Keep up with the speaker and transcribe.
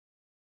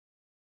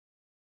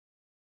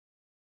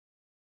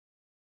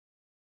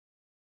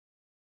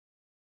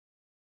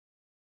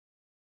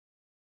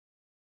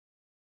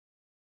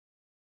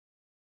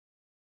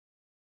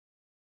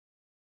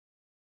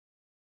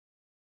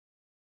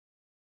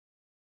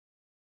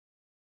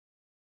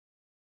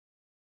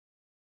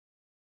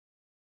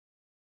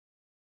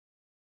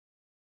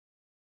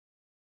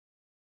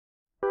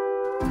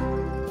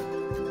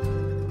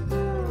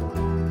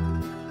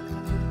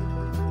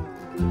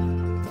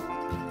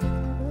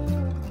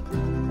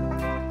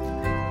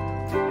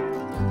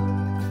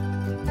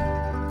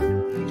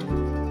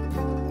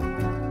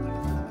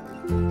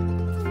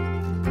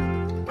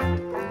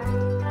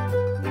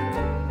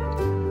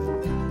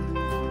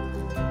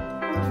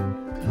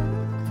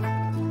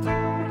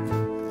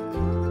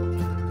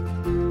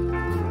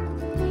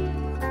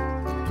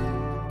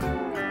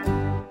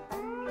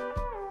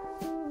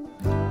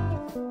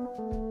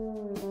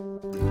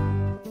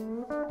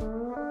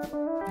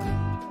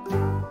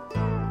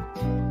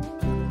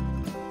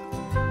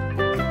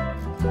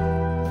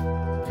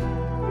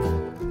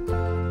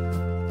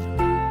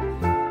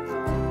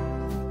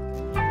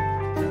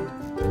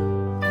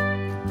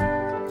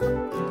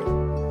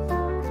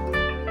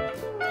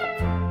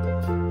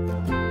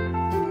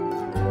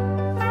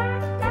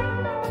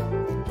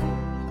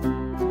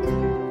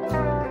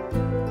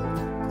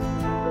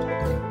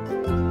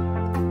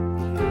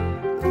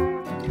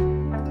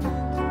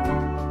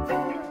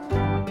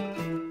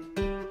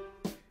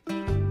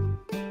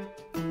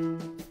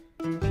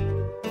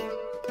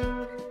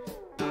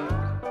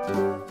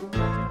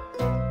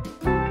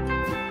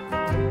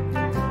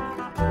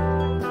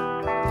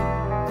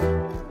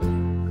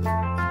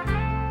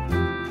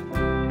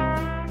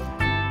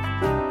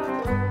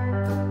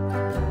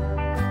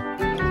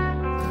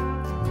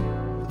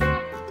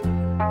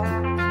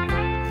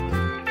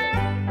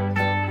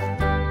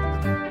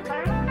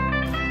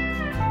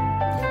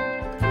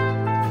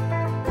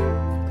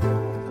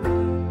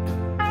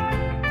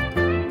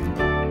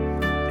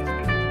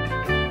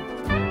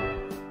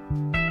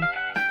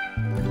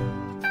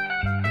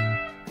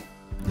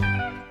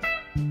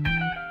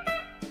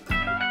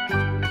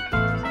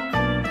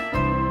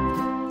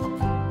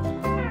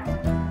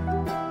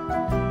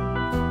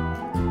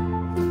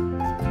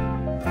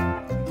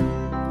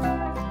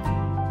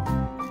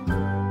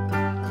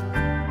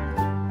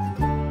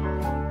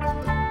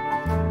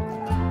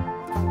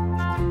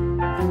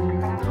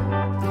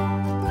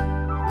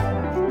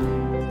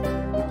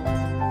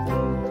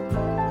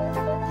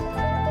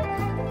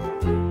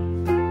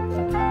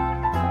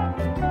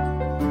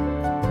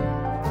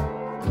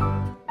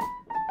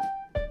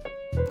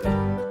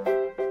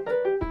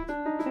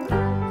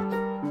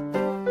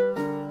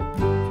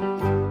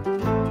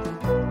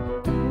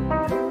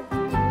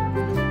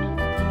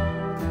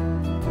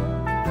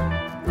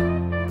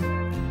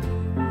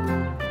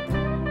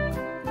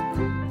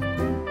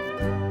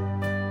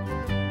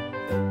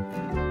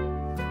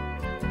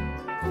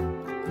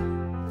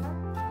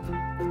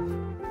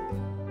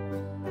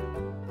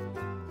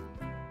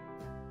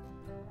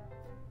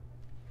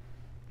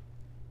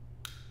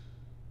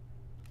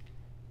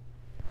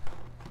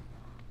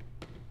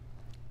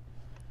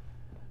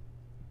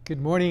Good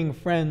morning,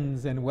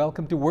 friends, and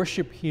welcome to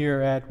worship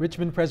here at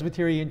Richmond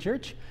Presbyterian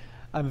Church.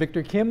 I'm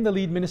Victor Kim, the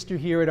lead minister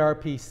here at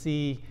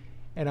RPC,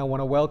 and I want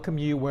to welcome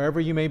you wherever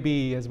you may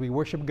be as we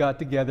worship God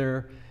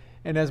together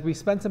and as we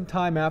spend some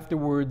time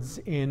afterwards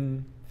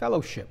in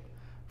fellowship.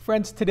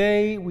 Friends,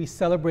 today we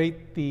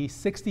celebrate the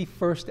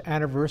 61st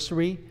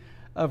anniversary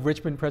of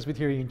Richmond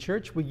Presbyterian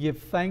Church. We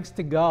give thanks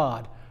to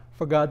God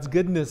for God's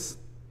goodness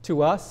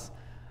to us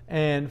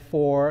and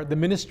for the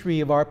ministry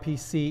of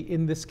RPC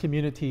in this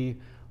community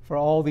for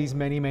all these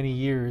many, many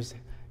years.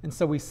 And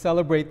so we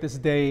celebrate this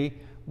day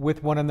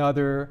with one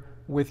another,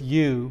 with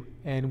you,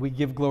 and we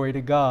give glory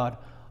to God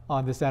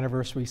on this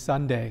Anniversary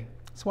Sunday.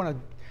 I just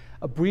want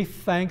a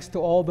brief thanks to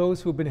all those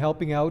who have been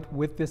helping out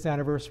with this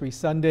Anniversary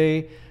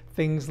Sunday.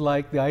 Things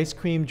like the ice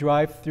cream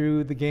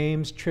drive-through, the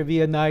games,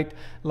 trivia night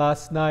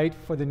last night,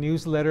 for the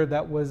newsletter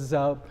that was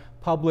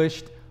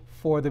published,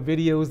 for the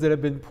videos that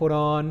have been put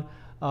on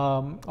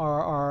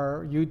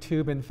our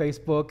YouTube and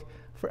Facebook.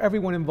 For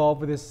everyone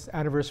involved with this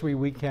anniversary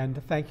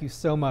weekend, thank you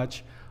so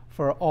much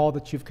for all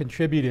that you've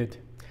contributed.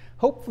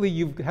 Hopefully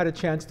you've had a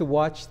chance to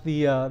watch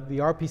the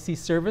RPC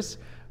service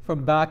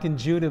from back in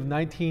June of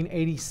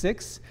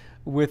 1986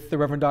 with the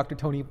Reverend Dr.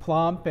 Tony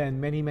Plomp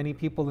and many, many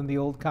people in the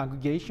old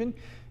congregation.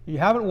 If you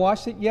haven't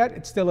watched it yet,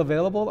 it's still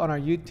available on our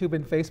YouTube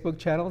and Facebook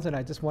channels, and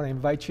I just want to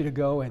invite you to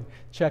go and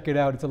check it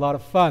out. It's a lot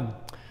of fun.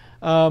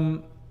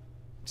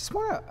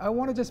 I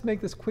want to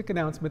make this quick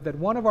announcement that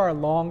one of our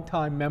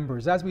longtime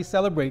members, as we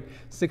celebrate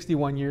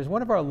 61 years,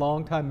 one of our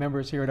longtime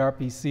members here at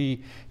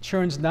RPC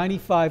turns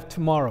 95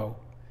 tomorrow.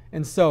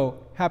 And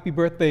so, happy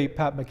birthday,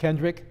 Pat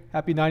McKendrick.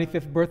 Happy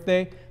 95th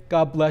birthday.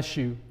 God bless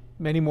you.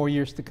 Many more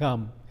years to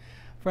come.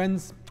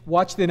 Friends,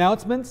 watch the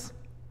announcements,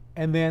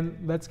 and then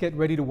let's get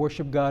ready to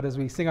worship God as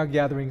we sing our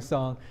gathering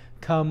song,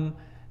 Come,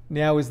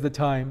 Now is the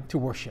Time to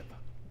Worship.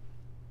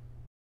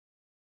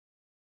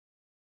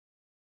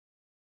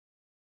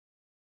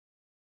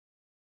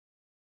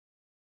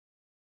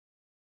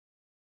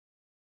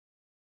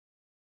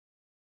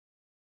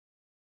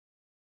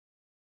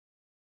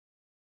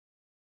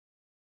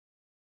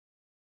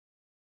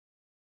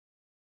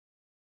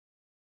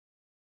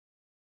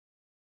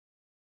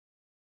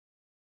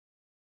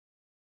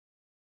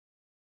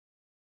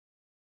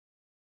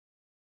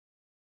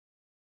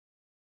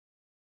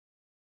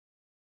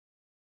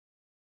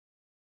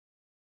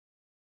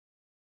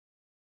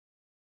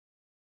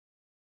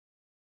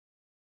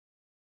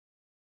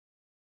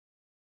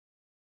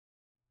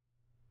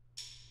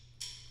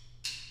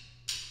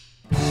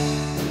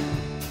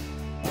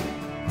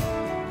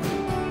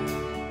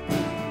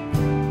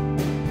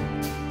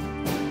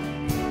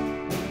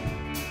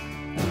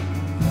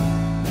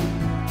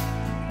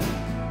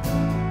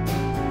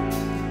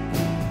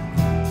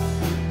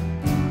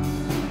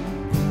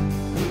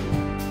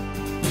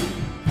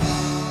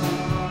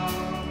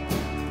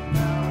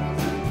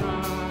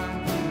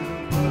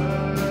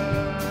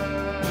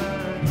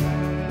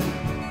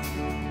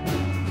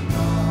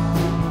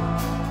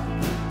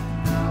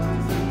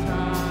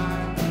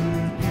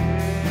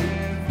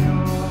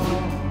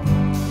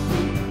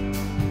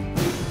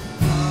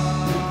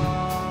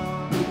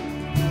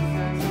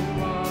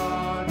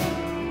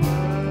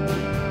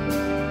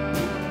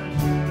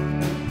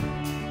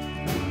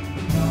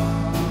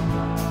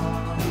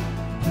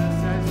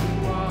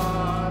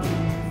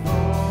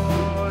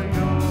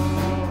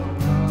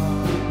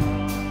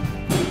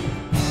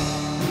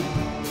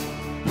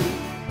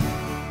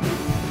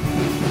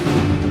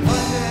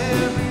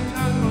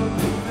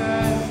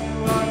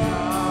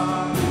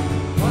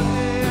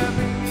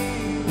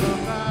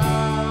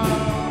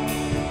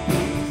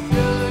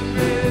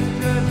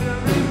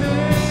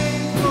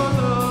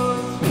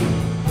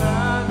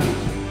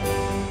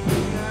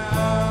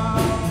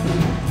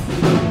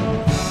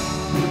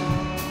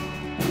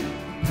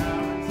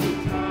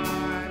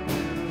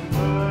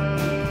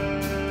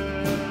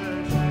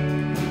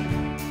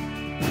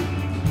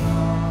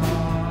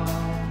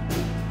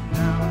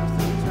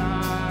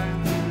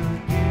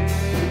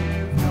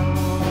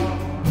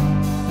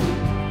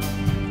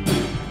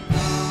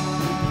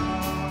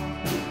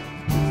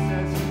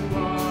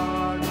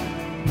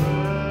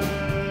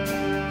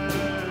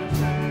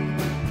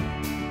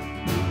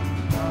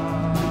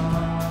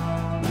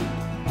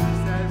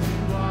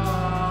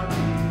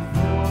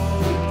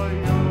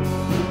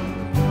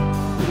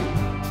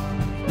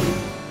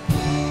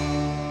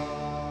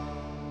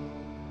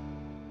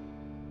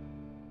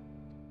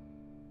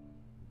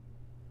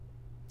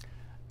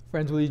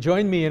 Friends, will you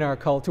join me in our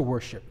call to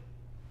worship?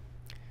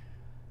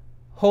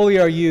 Holy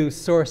are you,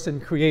 source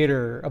and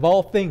creator of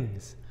all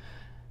things.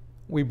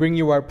 We bring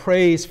you our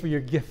praise for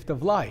your gift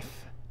of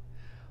life.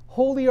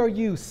 Holy are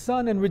you,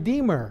 Son and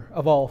Redeemer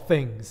of all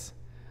things.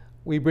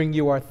 We bring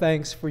you our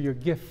thanks for your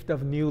gift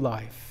of new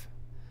life.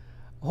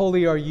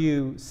 Holy are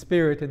you,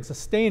 Spirit and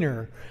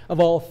Sustainer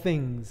of all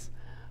things.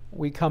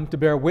 We come to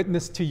bear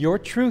witness to your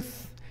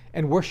truth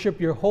and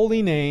worship your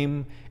holy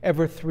name,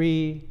 ever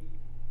three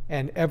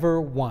and ever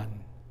one.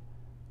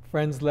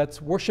 Friends, let's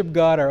worship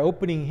God. Our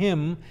opening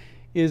hymn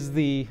is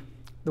the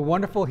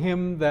wonderful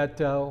hymn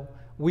that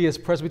we as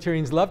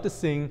Presbyterians love to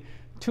sing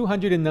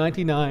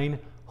 299,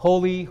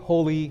 Holy,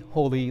 Holy,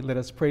 Holy. Let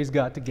us praise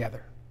God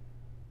together.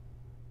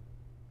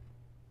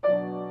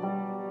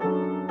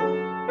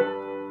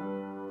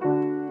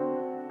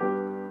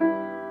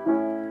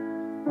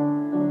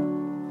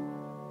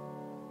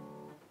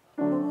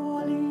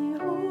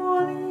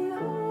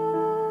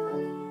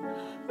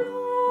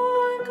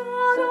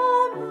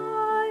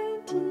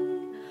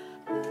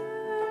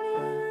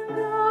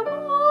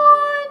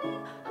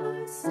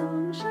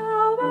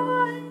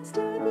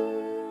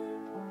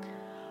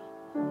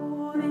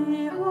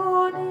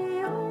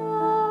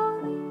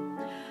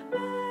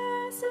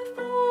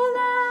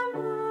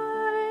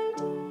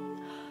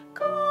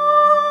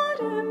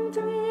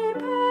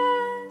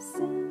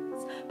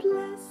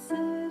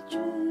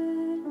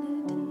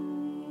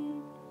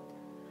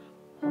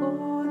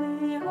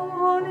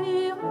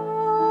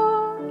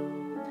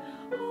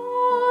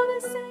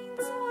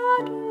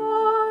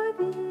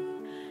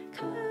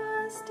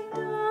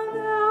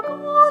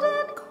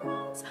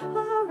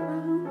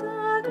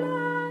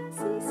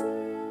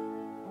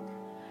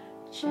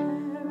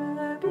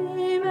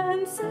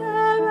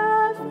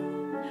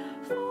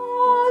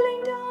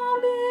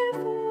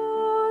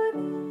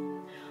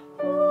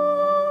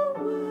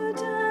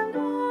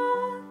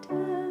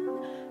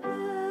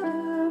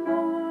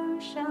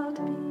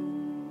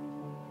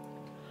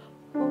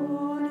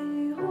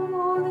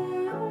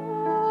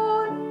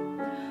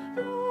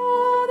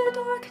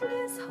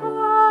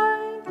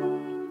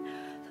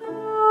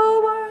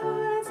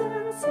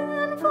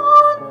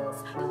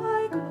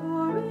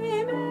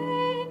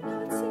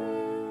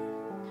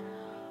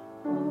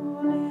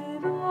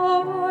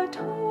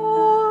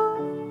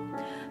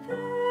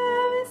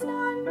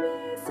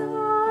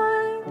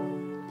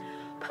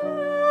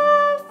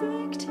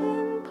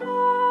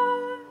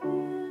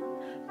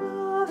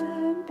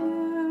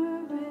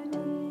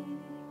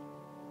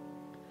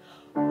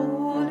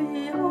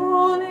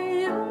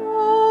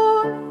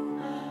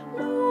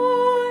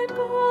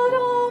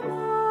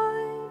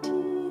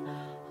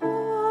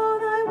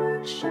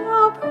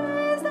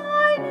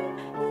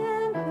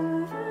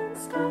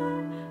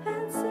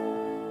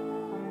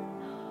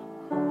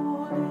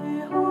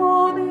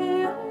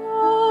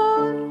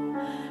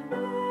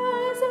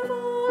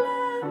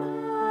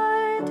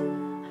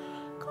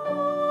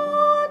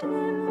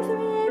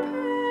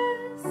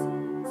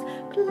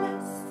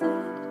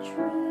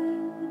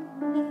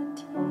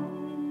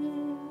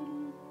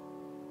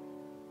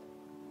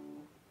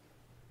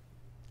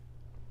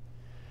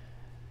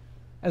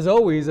 As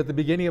always, at the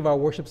beginning of our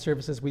worship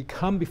services, we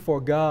come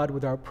before God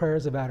with our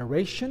prayers of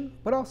adoration,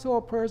 but also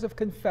our prayers of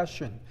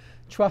confession,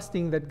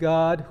 trusting that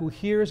God, who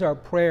hears our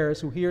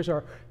prayers, who hears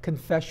our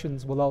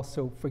confessions, will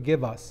also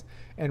forgive us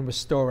and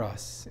restore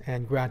us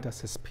and grant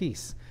us his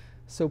peace.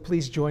 So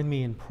please join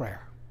me in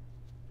prayer.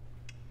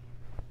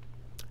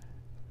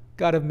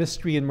 God of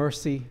mystery and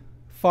mercy,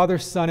 Father,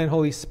 Son, and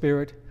Holy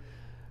Spirit,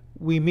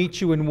 we meet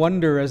you in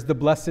wonder as the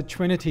Blessed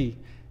Trinity.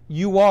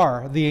 You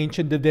are the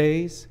Ancient of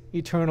Days,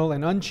 eternal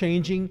and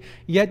unchanging,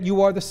 yet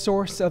you are the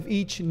source of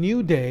each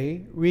new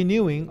day,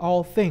 renewing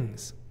all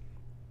things.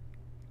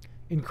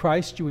 In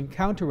Christ you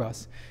encounter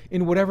us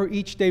in whatever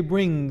each day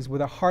brings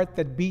with a heart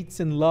that beats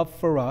in love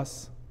for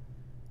us.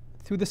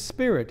 Through the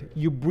Spirit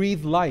you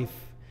breathe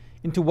life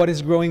into what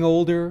is growing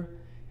older,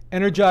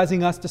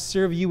 energizing us to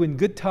serve you in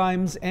good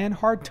times and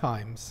hard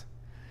times.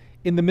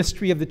 In the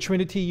mystery of the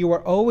Trinity you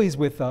are always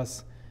with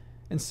us,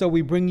 and so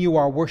we bring you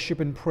our worship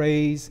and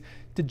praise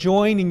to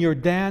join in your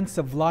dance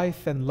of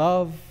life and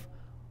love,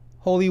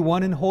 Holy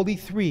One and Holy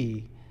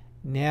Three,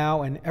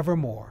 now and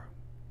evermore.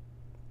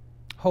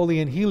 Holy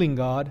and healing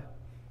God,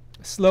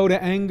 slow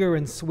to anger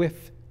and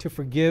swift to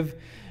forgive,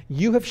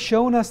 you have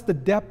shown us the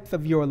depth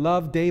of your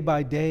love day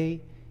by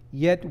day,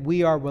 yet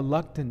we are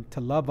reluctant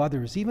to love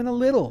others, even a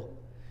little.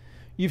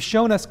 You've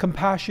shown us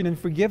compassion and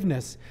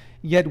forgiveness,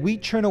 yet we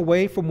turn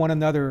away from one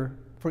another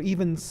for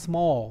even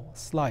small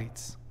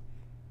slights.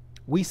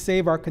 We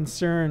save our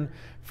concern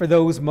for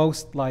those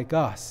most like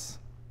us.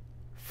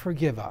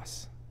 Forgive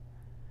us.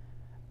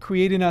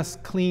 Create in us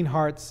clean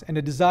hearts and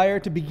a desire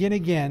to begin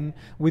again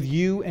with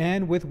you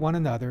and with one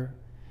another.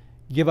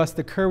 Give us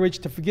the courage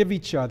to forgive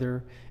each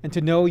other and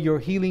to know your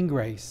healing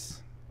grace.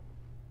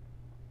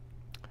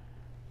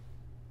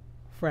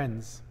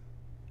 Friends,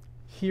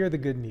 hear the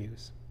good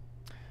news.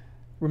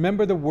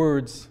 Remember the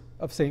words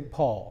of St.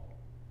 Paul,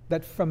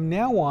 that from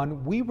now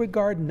on we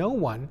regard no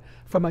one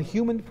from a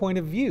human point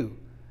of view.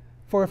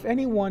 For if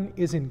anyone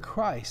is in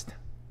Christ,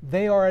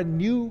 they are a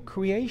new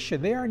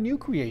creation. They are a new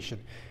creation.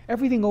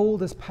 Everything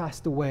old has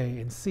passed away,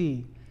 and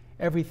see,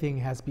 everything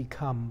has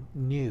become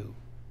new.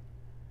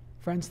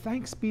 Friends,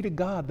 thanks be to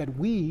God that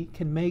we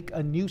can make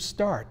a new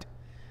start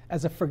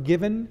as a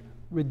forgiven,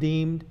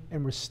 redeemed,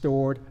 and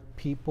restored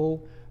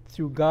people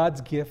through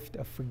God's gift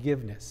of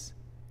forgiveness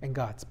and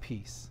God's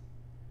peace.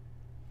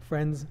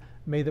 Friends,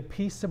 may the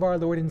peace of our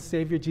Lord and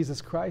Savior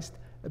Jesus Christ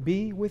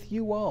be with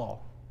you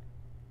all.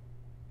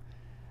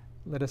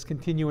 Let us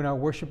continue in our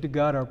worship to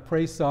God. Our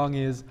praise song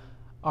is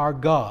Our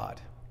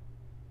God.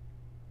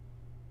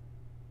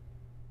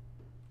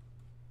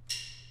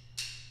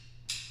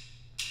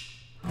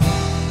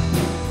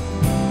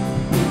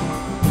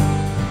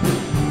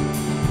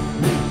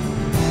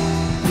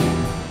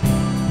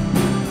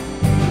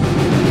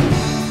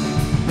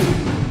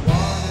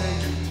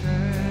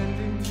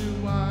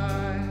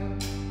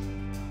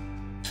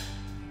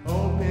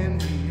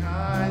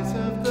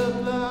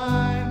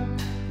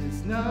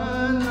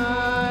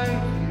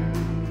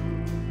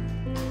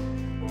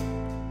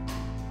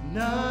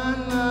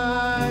 none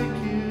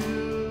like you.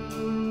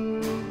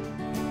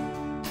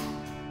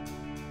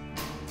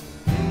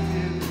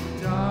 Into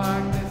the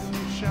darkness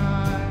you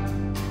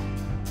shine,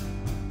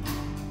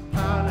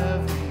 out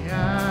of the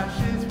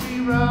ashes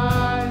we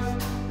rise.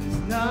 There's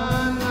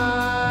none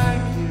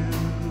like you,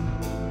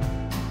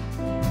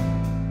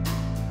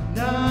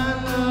 none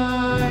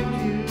like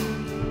you.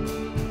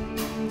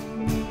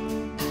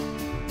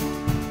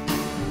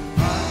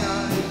 Our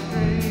God is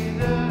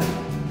greater,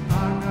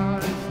 our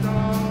God is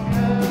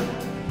stronger.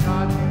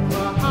 God, you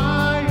are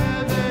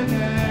higher than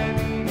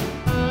any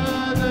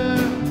other.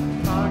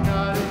 Our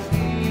God is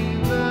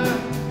healer,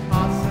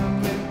 awesome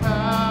in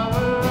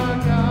power. Our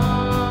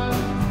God,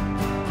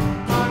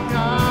 our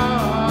God.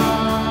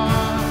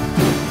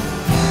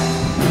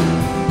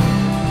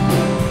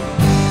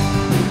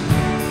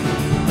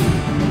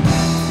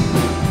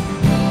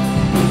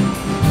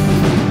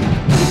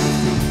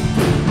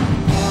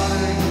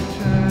 Water you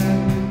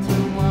turned into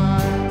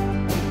wine,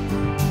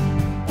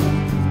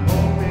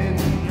 open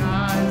the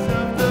eyes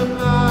of the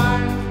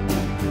blind.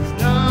 There's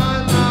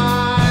none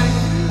like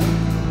you,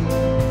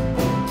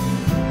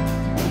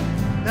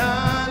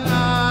 none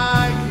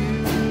like you.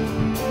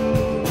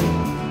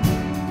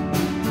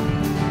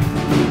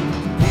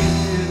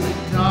 Into the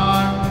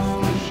darkness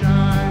you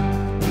shine,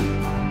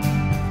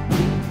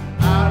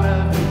 out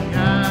of the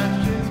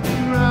ashes we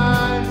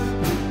rise.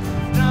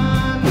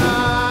 None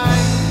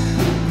like you,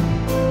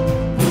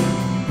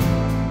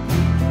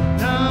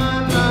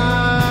 none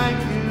like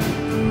you.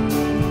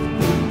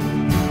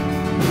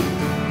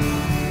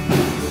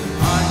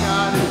 Our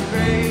God is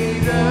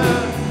greater,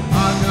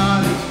 our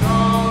God is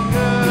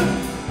stronger.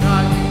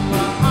 God, you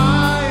are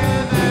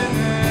higher than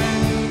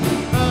any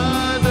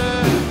other.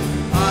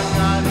 Our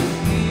God is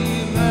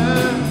healer,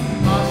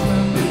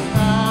 awesome in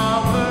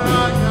power.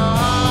 Our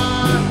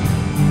God,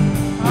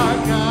 our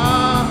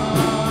God.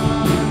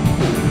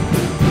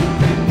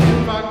 And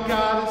if our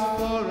God is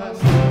for us,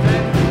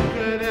 then who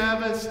could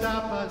ever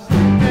stop us?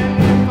 And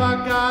if our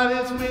God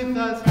is with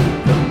us,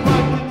 then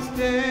what can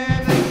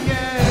stand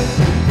against?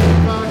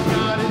 If our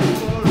God is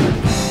for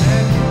us,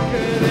 then who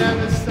could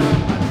ever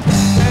stop us?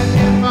 And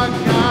if our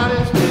God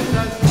is with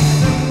us,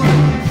 then what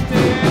can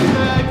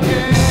stand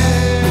against?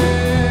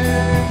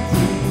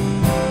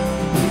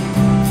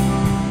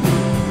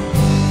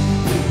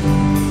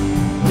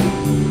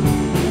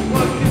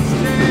 What can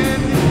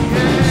stand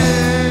against?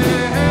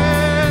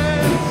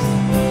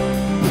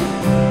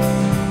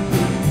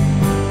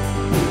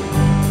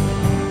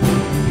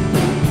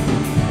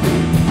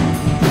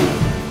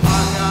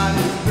 Our God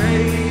is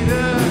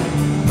greater,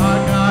 our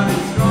God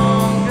is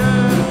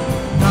stronger.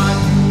 God,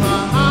 you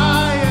are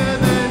higher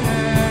than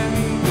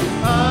any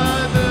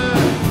other.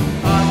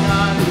 Our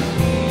God is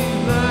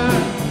healer,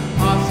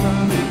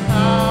 awesome in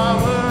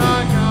power.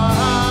 Our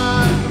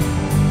God,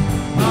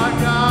 our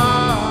God.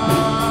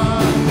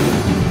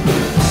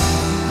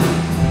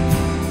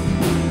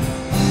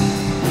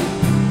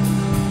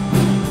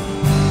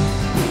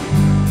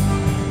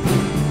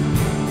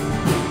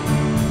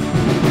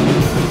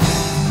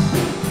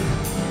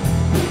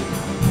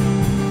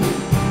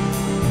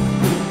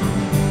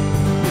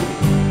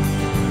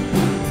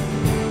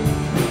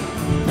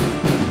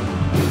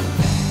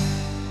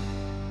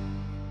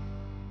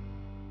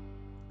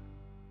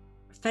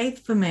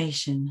 Faith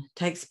formation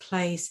takes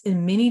place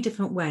in many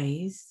different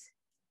ways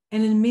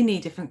and in many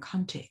different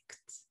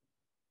contexts.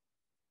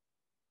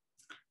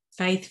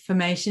 Faith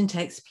formation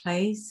takes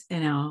place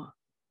in our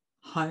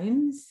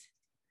homes,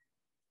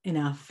 in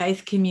our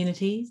faith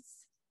communities,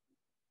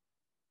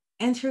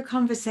 and through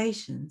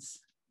conversations.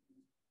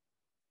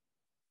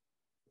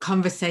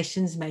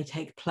 Conversations may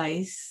take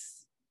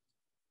place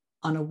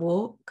on a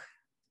walk,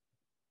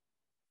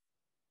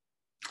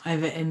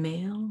 over a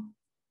meal,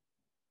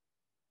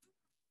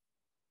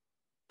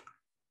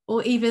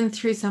 or even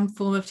through some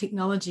form of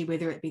technology,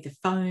 whether it be the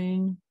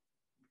phone,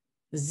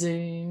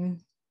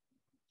 Zoom,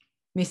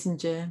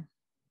 Messenger,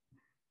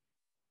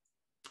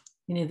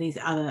 any of these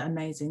other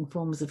amazing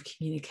forms of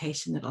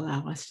communication that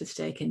allow us to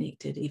stay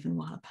connected even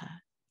while apart.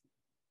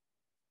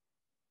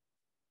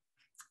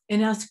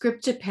 In our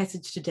scripture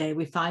passage today,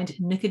 we find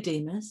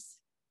Nicodemus,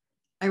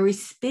 a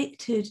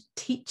respected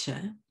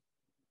teacher,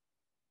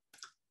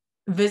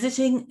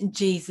 visiting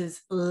Jesus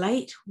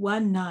late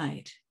one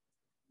night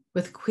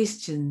with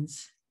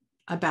questions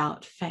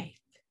about faith.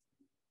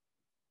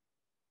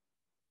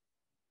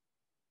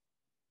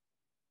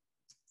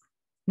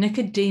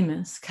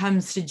 Nicodemus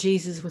comes to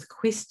Jesus with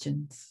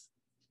questions.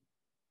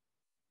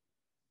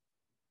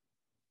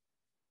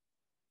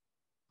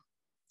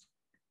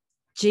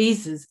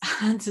 Jesus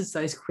answers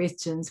those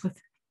questions with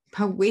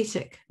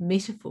poetic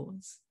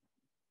metaphors.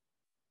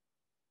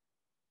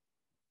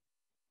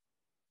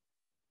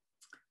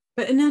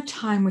 But in our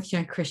time with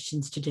young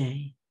Christians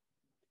today,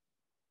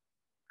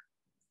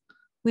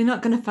 we're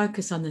not going to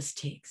focus on this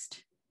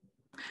text.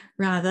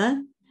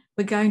 Rather,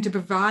 we're going to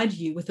provide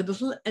you with a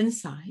little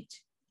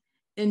insight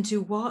into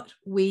what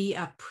we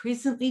are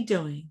presently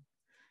doing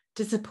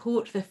to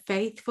support the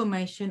faith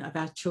formation of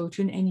our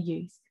children and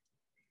youth,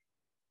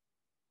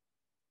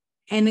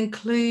 and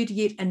include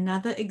yet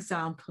another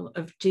example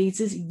of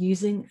Jesus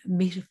using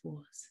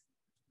metaphors,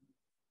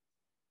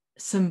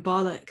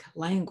 symbolic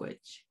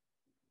language,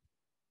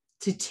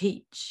 to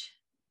teach,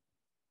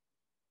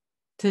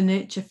 to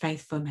nurture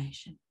faith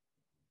formation.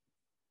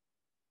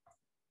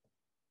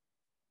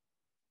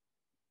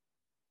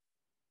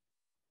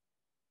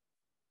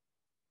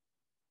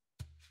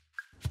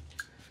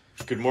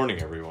 Good morning,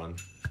 everyone.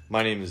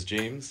 My name is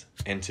James,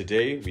 and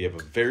today we have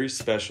a very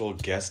special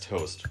guest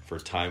host for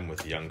Time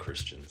with Young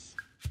Christians.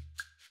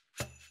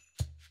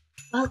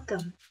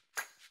 Welcome.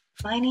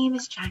 My name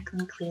is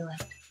Jacqueline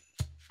Cleland.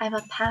 I'm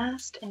a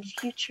past and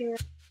future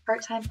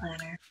part-time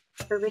planner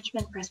for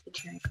Richmond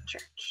Presbyterian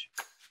Church.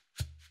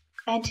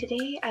 And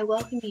today I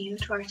welcome you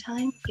to our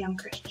Time with Young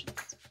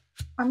Christians,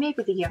 or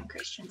maybe the young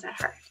Christians at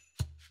heart.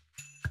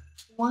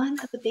 One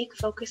of the big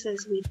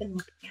focuses we've been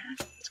looking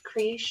at is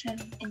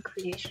creation and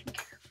creation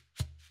care.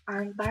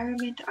 Our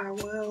environment, our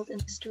world, and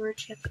the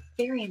stewardship is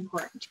very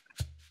important to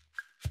us.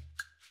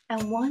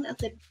 And one of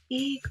the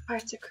big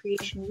parts of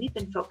creation we've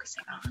been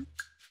focusing on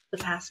the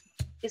past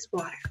month is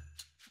water.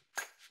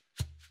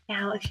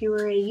 Now, if you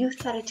were a youth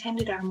that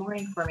attended our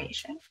morning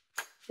formation,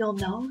 you'll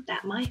know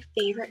that my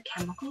favorite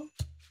chemical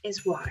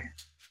is water,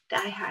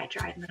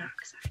 dihydride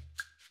monoxide.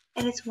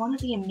 And it's one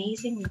of the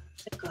amazing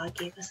things that God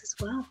gave us as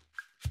well.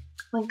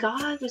 When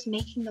God was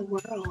making the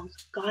world,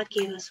 God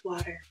gave us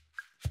water.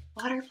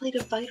 Water played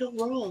a vital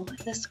role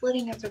in the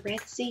splitting of the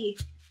Red Sea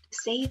to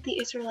save the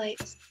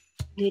Israelites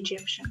and the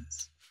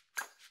Egyptians.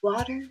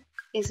 Water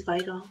is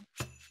vital,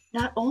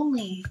 not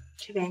only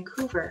to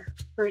Vancouver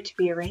for it to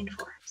be a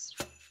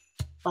rainforest,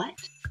 but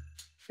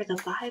for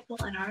the Bible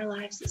and our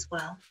lives as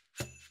well.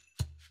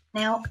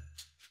 Now,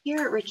 here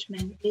at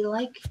Richmond, we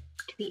like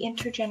to be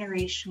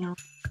intergenerational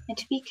and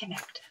to be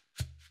connected.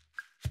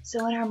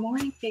 So in our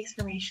morning faith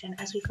formation,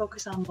 as we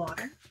focus on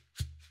water,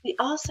 we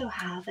also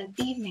have an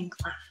evening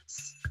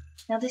class.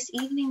 Now this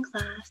evening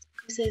class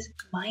uses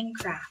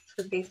Minecraft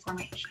for faith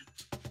formation.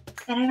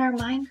 And in our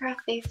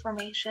Minecraft faith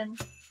formation,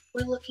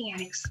 we're looking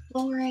at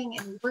exploring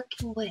and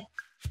working with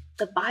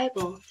the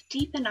Bible to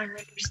deepen our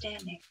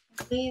understanding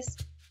in ways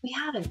we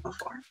haven't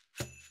before.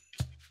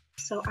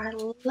 So our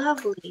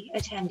lovely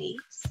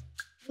attendees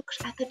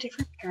looked at the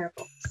different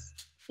parables.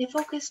 They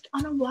focused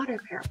on a water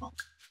parable,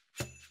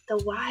 the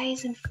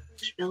wise and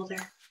foolish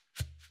builder.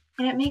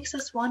 And it makes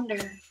us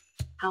wonder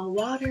how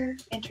water,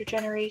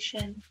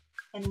 intergeneration,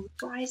 and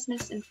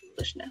wiseness and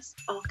foolishness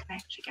all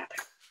connect together.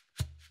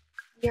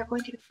 We are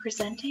going to be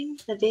presenting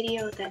the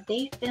video that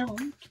they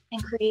filmed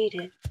and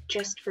created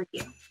just for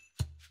you.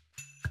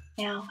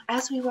 Now,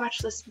 as we watch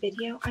this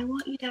video, I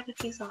want you to have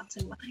a few thoughts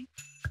in mind.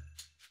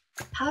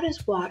 How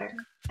does water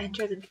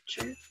enter the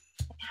picture?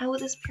 And how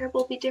would this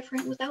parable be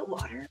different without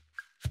water?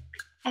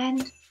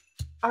 And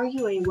are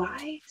you a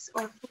wise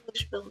or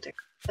foolish builder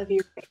of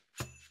your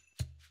faith?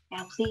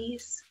 Now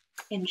please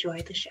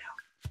enjoy the show.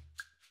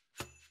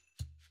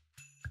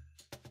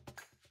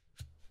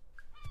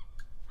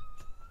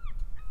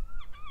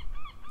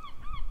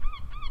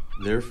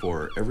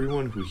 Therefore,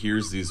 everyone who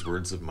hears these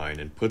words of mine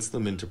and puts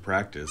them into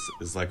practice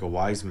is like a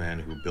wise man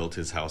who built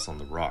his house on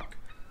the rock.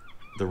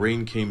 The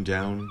rain came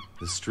down,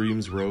 the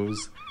streams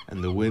rose,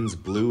 and the winds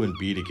blew and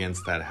beat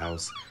against that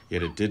house,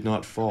 yet it did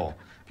not fall,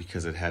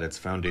 because it had its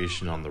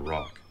foundation on the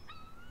rock.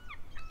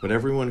 But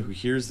everyone who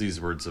hears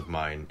these words of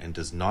mine and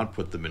does not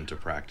put them into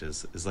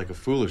practice is like a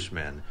foolish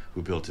man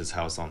who built his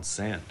house on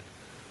sand.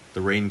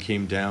 The rain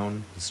came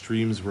down, the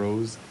streams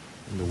rose,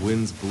 and the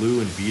winds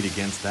blew and beat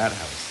against that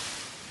house,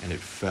 and it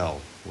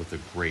fell with a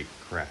great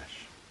crash.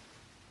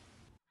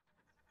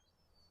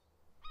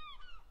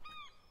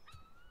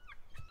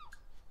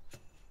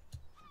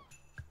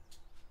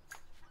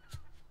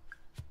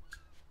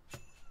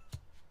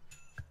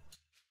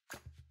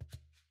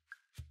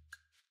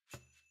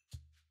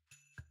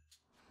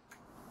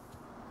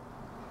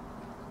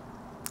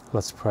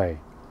 Let's pray.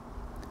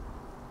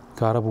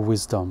 God of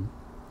wisdom,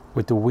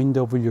 with the wind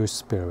of your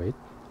Spirit,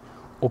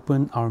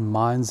 open our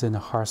minds and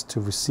hearts to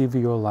receive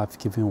your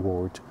life-giving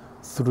word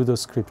through the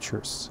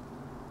Scriptures.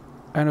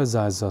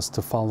 Energize us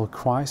to follow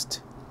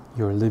Christ,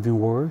 your living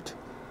word,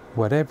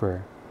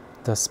 wherever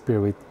the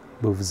Spirit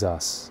moves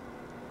us.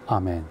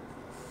 Amen.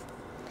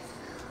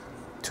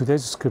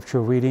 Today's scripture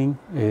reading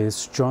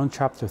is John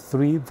chapter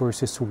 3,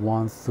 verses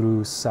 1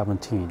 through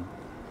 17.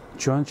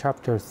 John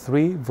chapter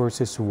 3,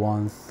 verses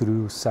 1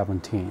 through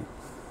 17.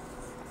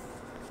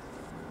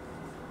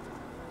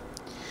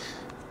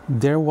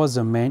 There was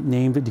a man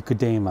named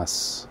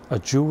Nicodemus, a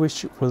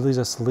Jewish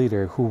religious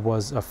leader who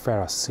was a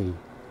Pharisee.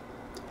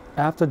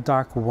 After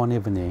dark one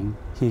evening,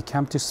 he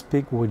came to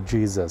speak with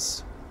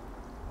Jesus.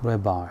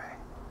 "Rabbi,"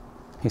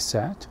 he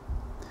said,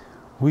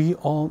 "we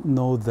all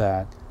know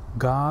that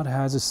God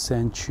has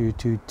sent you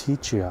to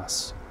teach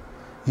us.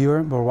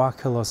 Your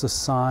miraculous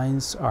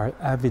signs are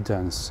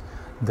evidence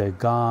that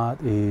God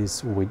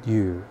is with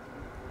you."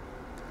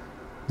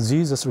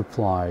 Jesus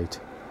replied,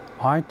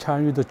 "I tell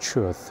you the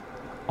truth,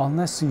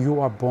 unless you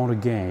are born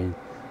again,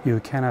 you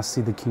cannot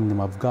see the kingdom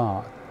of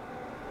God."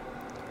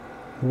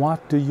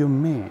 "What do you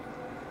mean?"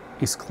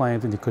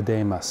 exclaimed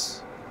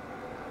Nicodemus.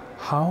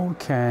 How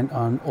can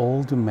an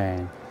old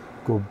man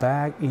go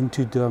back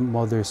into the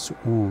mother's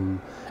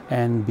womb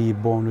and be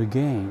born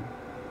again?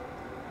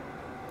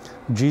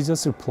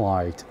 Jesus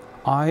replied,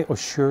 I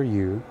assure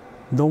you,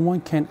 no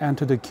one can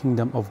enter the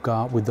kingdom of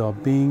God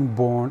without being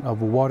born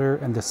of water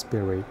and the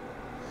Spirit.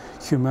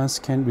 Humans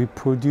can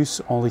reproduce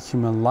only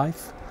human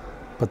life,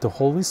 but the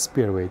Holy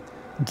Spirit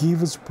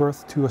gives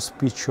birth to a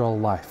spiritual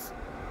life.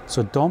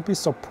 So don't be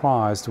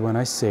surprised when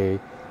I say,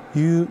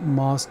 you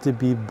must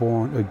be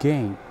born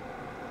again.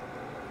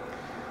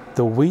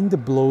 The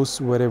wind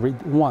blows wherever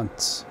it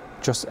wants,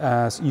 just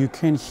as you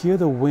can hear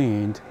the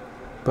wind,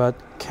 but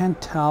can't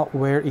tell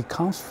where it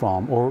comes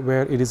from or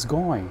where it is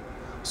going.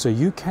 So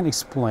you can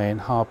explain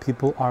how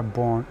people are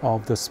born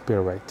of the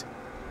Spirit.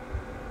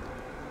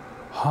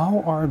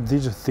 How are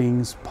these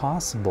things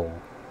possible?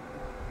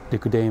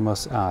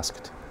 Nicodemus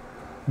asked.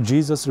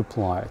 Jesus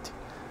replied,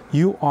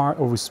 you are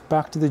a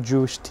respected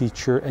Jewish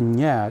teacher and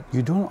yet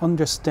you don't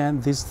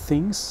understand these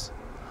things?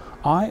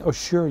 I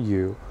assure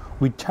you,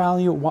 we tell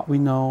you what we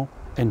know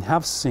and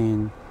have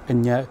seen,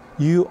 and yet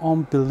you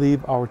don't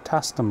believe our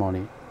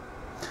testimony.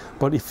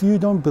 But if you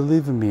don't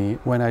believe me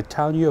when I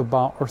tell you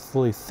about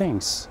earthly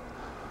things,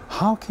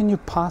 how can you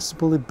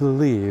possibly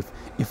believe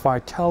if I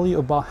tell you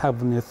about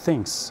heavenly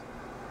things?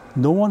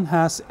 No one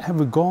has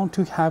ever gone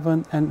to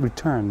heaven and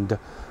returned,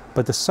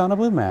 but the Son of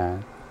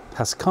Man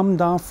has come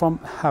down from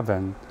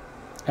heaven.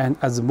 And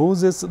as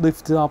Moses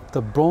lifted up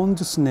the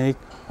bronze snake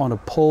on a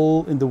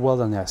pole in the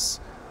wilderness,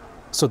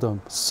 so the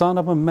Son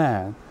of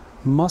Man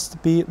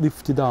must be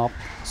lifted up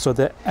so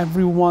that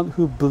everyone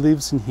who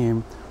believes in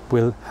him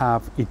will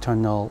have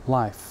eternal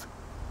life.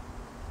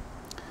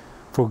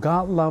 For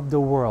God loved the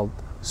world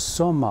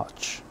so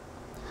much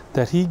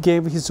that he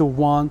gave his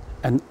one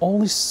and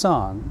only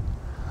Son,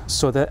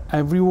 so that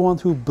everyone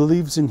who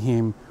believes in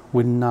him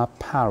will not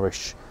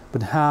perish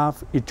but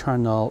have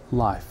eternal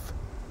life.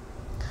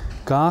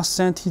 God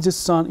sent his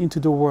Son into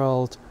the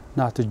world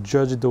not to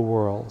judge the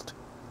world,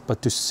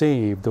 but to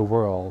save the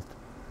world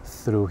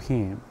through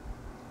him.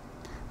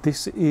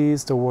 This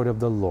is the word of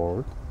the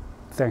Lord.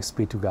 Thanks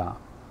be to God.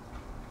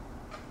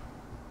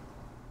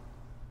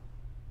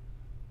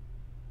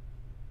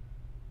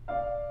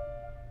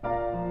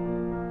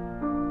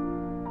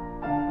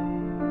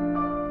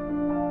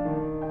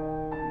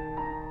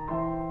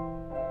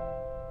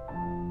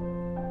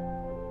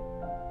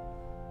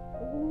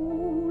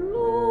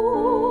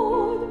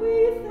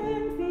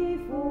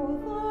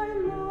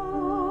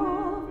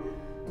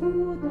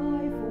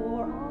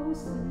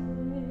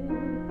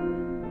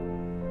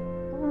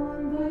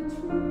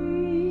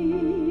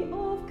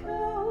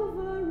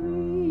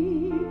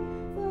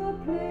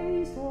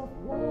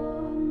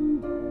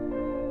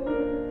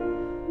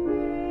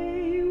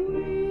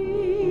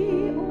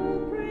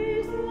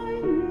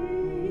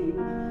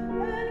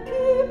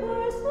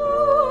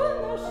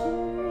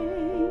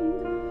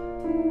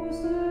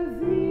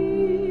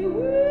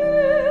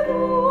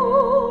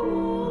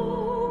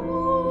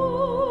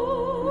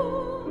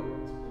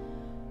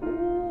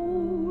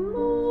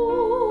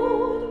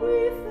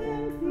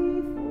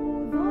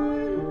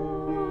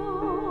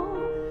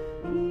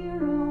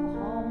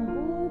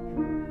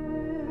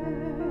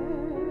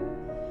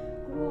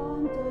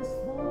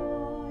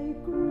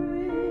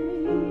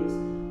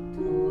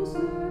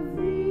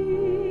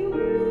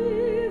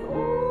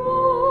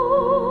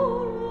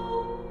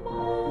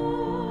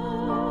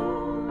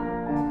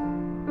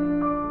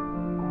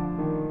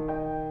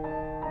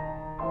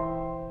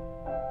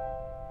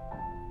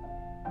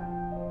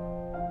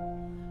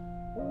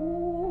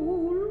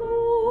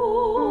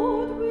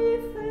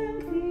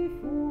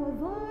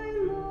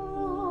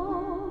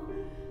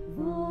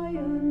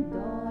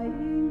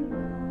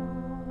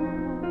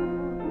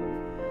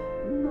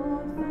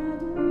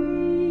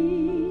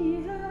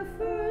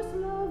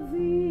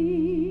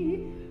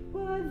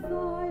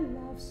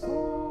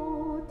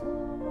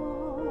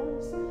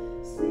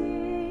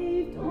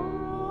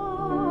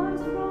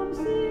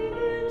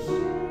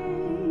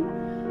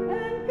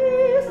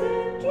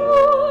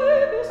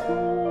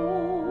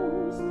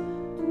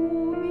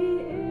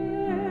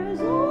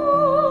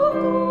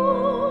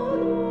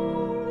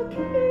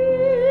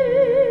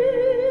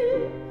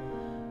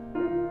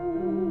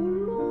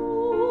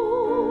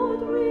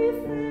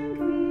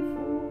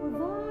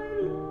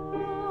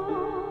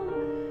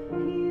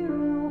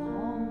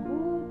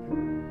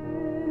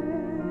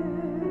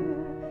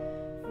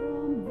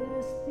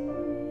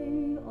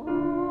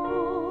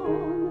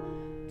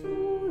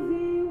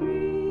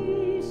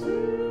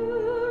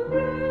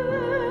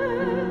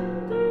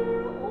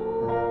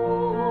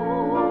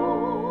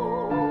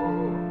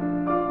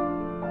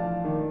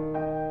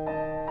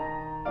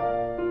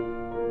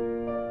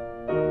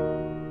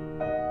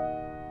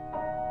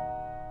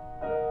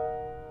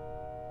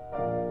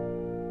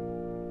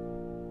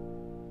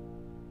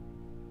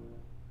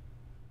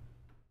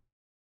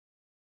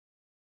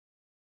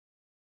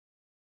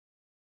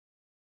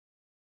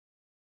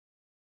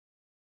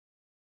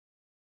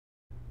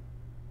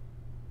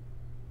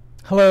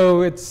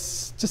 Hello,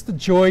 it's just a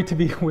joy to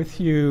be with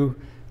you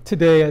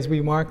today as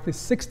we mark the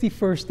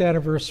 61st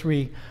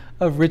anniversary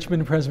of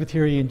Richmond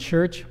Presbyterian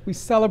Church. We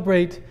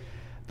celebrate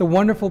the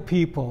wonderful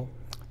people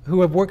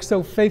who have worked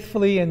so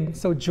faithfully and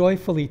so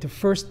joyfully to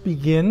first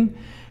begin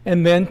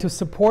and then to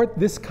support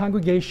this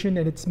congregation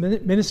and its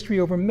ministry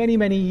over many,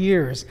 many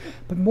years.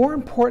 But more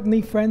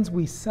importantly, friends,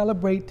 we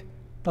celebrate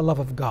the love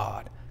of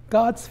God,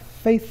 God's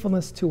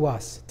faithfulness to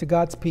us, to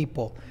God's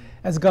people,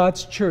 as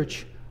God's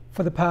church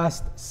for the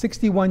past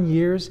 61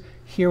 years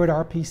here at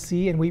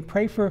RPC, and we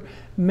pray for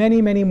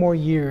many, many more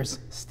years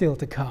still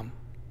to come.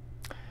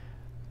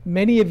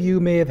 Many of you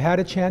may have had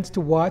a chance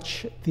to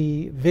watch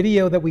the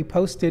video that we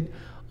posted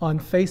on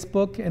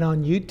Facebook and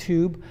on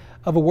YouTube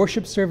of a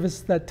worship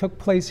service that took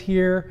place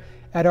here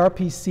at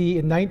RPC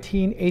in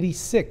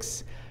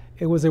 1986.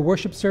 It was a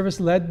worship service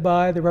led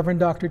by the Reverend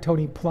Dr.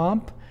 Tony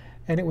Plomp,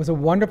 and it was a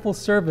wonderful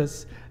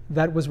service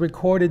that was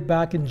recorded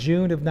back in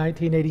June of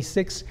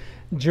 1986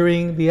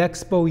 during the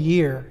Expo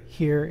year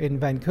here in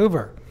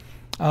Vancouver.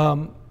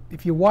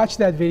 If you watch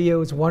that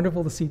video, it's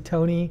wonderful to see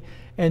Tony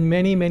and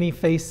many, many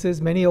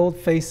faces, many old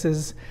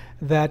faces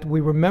that we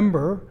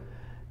remember.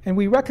 And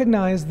we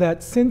recognize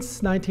that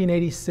since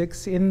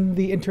 1986, in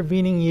the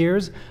intervening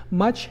years,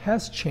 much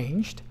has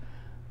changed,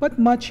 but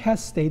much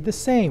has stayed the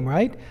same,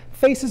 right?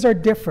 Faces are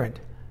different,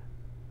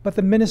 but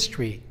the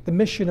ministry, the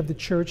mission of the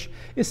church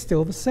is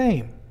still the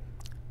same.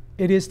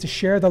 It is to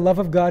share the love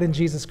of God in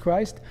Jesus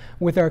Christ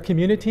with our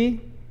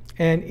community,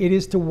 and it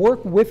is to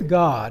work with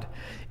God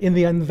in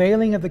the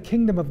unveiling of the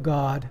kingdom of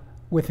God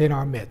within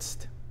our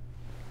midst.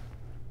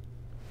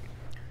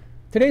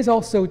 Today is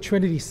also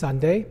Trinity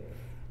Sunday.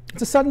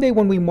 It's a Sunday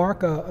when we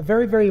mark a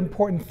very, very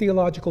important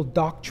theological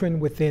doctrine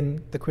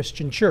within the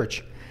Christian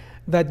church,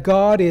 that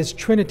God is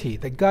Trinity,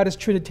 that God is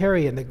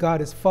Trinitarian, that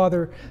God is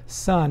Father,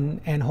 Son,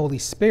 and Holy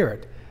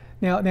Spirit.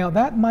 Now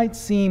that might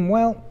seem,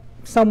 well,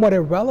 somewhat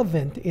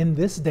irrelevant in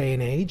this day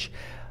and age,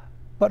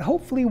 but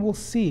hopefully we'll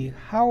see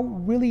how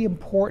really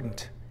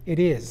important it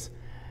is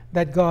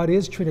that God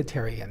is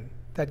Trinitarian,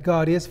 that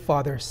God is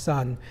Father,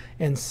 Son,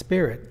 and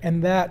Spirit,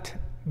 and that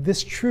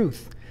this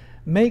truth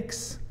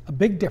makes a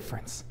big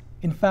difference.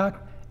 In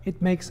fact, it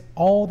makes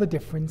all the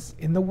difference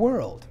in the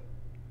world.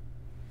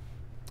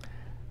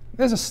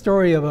 There's a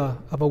story of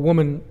a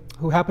woman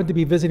who happened to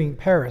be visiting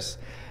Paris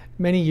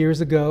many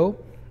years ago,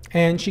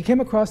 and she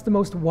came across the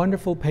most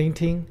wonderful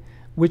painting,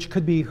 which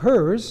could be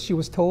hers, she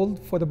was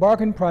told, for the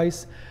bargain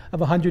price of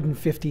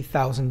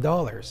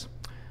 $150,000.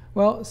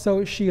 Well,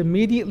 so she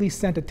immediately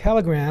sent a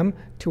telegram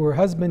to her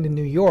husband in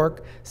New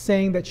York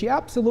saying that she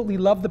absolutely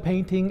loved the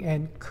painting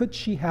and could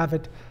she have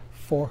it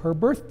for her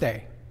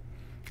birthday.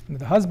 And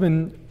the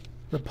husband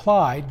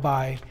replied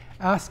by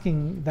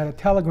asking that a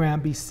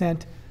telegram be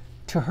sent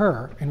to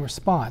her in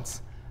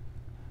response,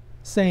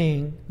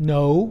 saying,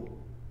 no,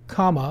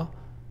 comma,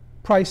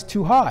 price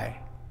too high.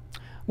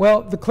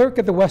 Well, the clerk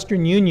at the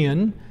Western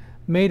Union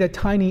made a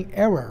tiny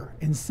error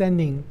in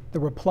sending the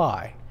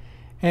reply,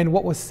 and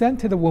what was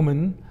sent to the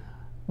woman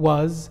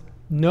was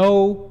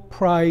no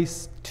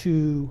price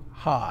too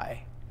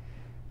high.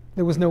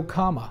 There was no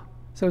comma.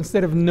 So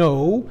instead of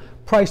no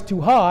price too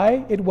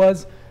high, it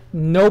was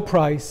no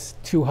price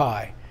too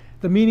high.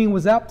 The meaning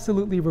was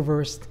absolutely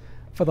reversed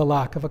for the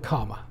lack of a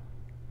comma.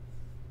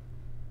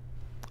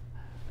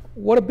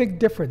 What a big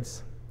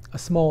difference a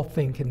small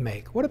thing can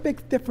make. What a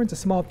big difference a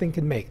small thing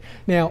can make.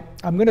 Now,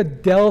 I'm going to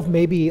delve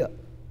maybe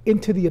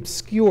into the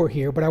obscure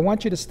here, but I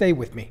want you to stay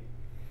with me.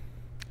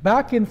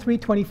 Back in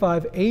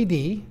 325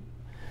 AD,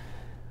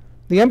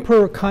 the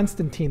Emperor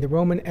Constantine, the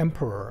Roman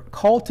emperor,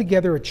 called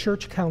together a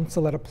church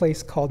council at a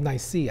place called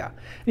Nicaea.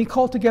 And he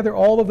called together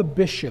all of the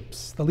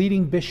bishops, the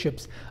leading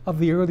bishops of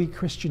the early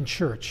Christian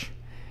church.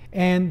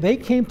 And they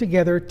came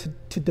together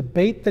to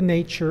debate the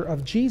nature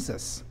of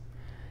Jesus.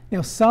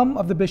 Now, some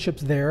of the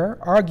bishops there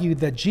argued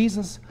that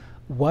Jesus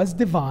was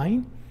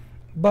divine,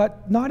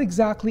 but not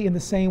exactly in the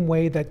same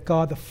way that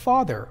God the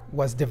Father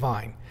was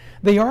divine.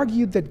 They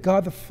argued that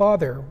God the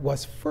Father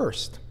was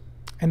first,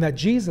 and that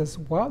Jesus,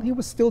 while he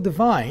was still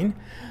divine,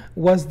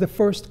 was the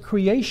first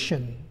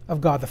creation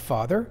of God the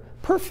Father,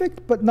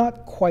 perfect but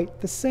not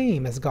quite the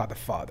same as God the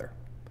Father.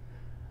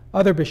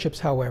 Other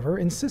bishops, however,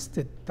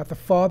 insisted that the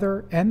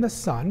Father and the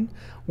Son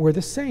were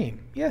the same.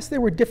 Yes, they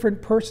were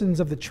different persons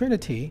of the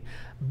Trinity,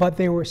 but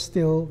they were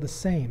still the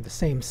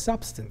same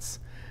substance.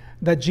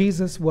 That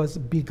Jesus was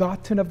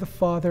begotten of the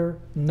Father,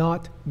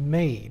 not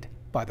made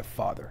by the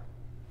Father.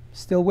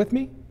 Still with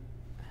me?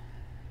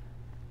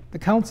 The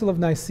Council of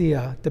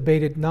Nicaea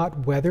debated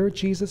not whether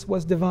Jesus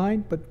was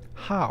divine, but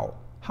how.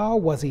 How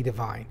was he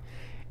divine?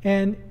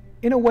 And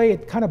in a way,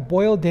 it kind of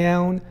boiled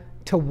down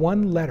to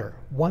one letter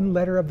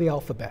of the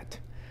alphabet.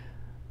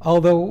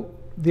 Although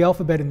the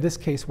alphabet in this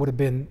case would have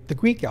been the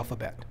Greek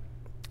alphabet.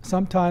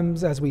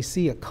 Sometimes, as we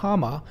see, a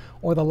comma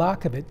or the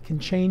lack of it can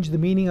change the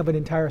meaning of an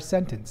entire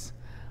sentence.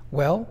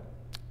 Well,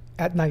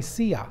 at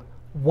Nicaea,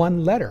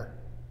 one letter,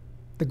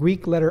 the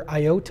Greek letter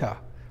iota,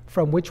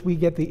 from which we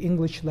get the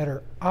English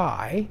letter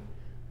I,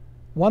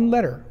 one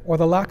letter, or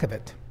the lack of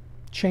it,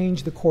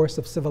 changed the course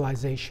of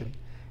civilization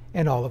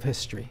and all of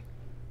history.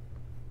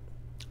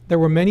 There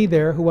were many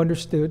there who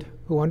understood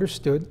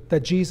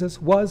that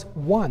Jesus was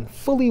one,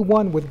 fully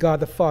one with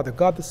God the Father.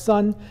 God the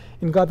Son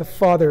and God the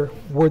Father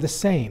were the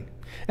same.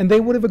 And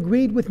they would have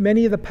agreed with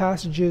many of the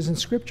passages in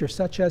Scripture,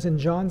 such as in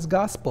John's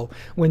Gospel,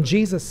 when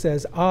Jesus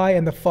says, I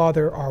and the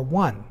Father are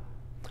one.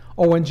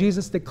 Or when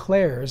Jesus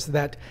declares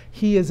that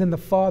he is in the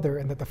Father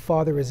and that the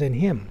Father is in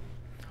him.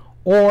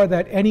 Or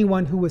that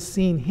anyone who has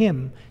seen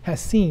him has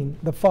seen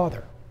the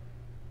Father.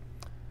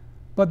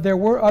 But there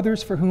were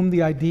others for whom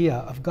the idea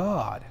of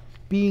God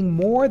being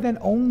more than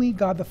only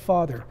God the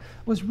Father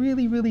was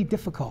really, really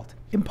difficult,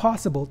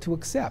 impossible to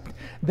accept.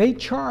 They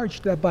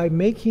charged that by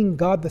making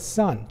God the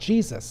Son,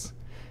 Jesus,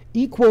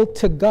 equal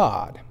to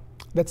God,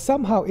 that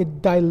somehow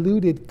it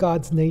diluted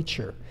God's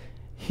nature,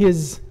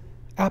 his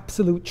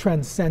absolute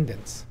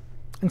transcendence.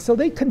 And so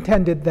they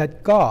contended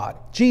that God,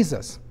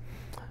 Jesus,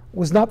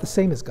 was not the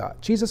same as God.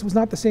 Jesus was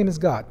not the same as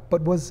God,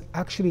 but was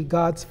actually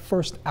God's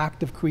first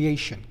act of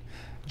creation.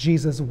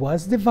 Jesus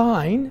was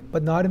divine,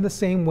 but not in the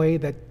same way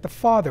that the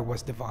Father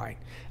was divine.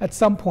 At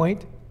some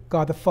point,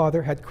 God the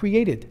Father had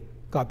created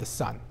God the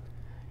Son.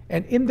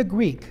 And in the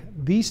Greek,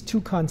 these two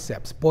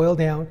concepts boil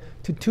down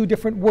to two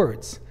different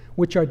words,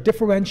 which are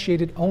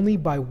differentiated only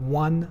by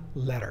one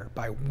letter,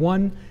 by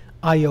one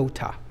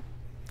iota.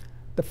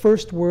 The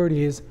first word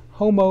is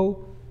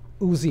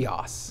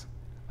homoousios.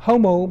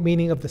 Homo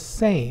meaning of the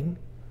same,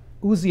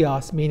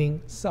 ousios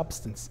meaning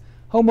substance.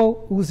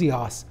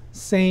 Homoousios,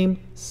 same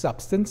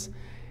substance.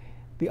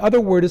 The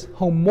other word is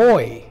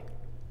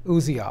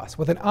homoiousios,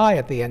 with an I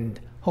at the end.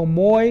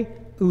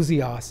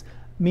 Homoiousios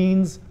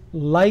means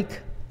like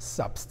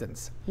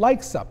substance,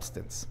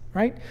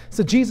 right?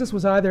 So Jesus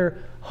was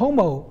either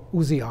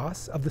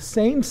homoousios, of the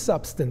same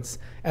substance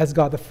as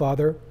God the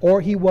Father,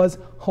 or he was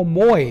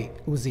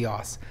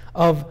homoiousios,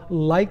 of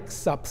like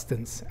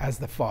substance as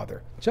the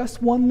Father.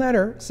 Just one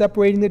letter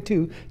separating the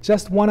two,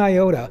 just one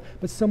iota,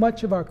 but so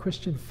much of our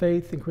Christian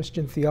faith and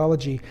Christian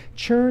theology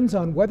churns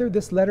on whether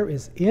this letter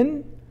is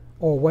in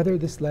or whether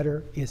this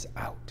letter is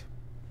out.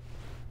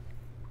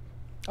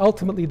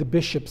 Ultimately, the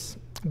bishops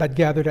that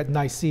gathered at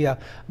Nicaea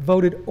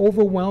voted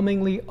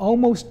overwhelmingly,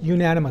 almost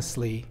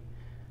unanimously,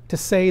 to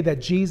say that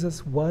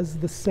Jesus was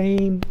the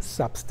same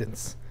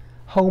substance,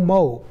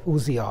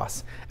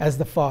 homoousios, as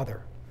the Father.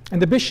 And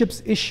the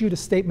bishops issued a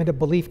statement of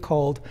belief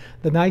called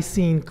the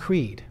Nicene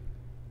Creed,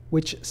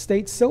 which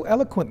states so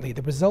eloquently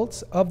the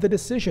results of the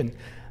decision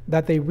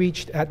that they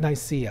reached at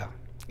Nicaea.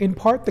 In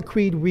part, the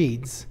creed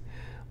reads,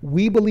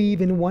 "We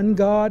believe in one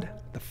God,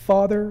 the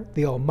Father,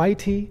 the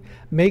Almighty,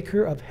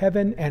 maker of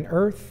heaven and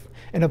earth,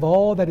 and of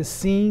all that is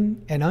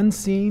seen and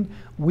unseen.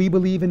 We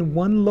believe in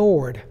one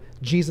Lord,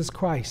 Jesus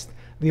Christ,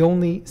 the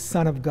only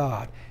Son of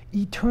God,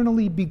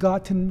 eternally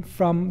begotten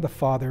from the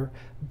Father,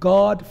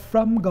 God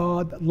from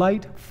God,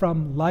 light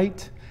from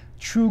light,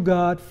 true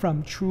God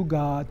from true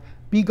God,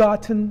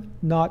 begotten,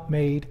 not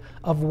made,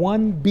 of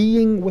one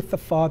being with the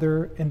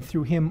Father, and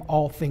through him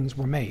all things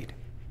were made."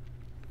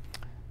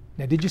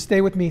 Now, did you stay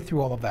with me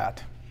through all of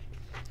that?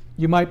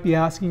 You might be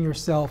asking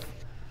yourself,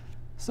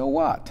 so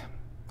what?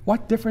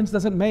 What difference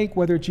does it make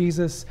whether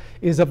Jesus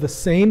is of the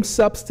same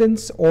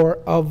substance or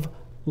of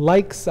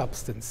like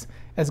substance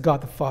as God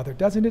the Father?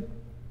 Doesn't it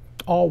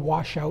all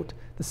wash out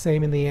the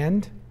same in the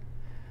end?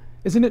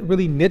 Isn't it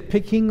really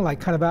nitpicking, like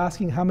kind of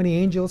asking how many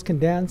angels can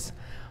dance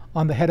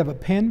on the head of a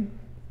pin?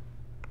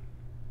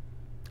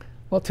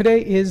 Well, today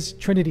is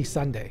Trinity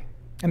Sunday.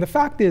 And the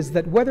fact is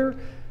that whether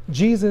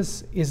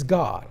Jesus is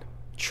God,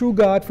 true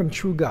God from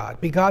true God,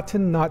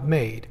 begotten, not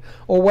made,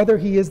 or whether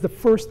he is the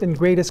first and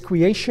greatest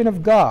creation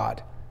of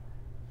God,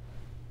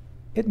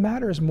 it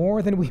matters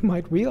more than we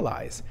might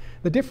realize.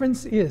 The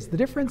difference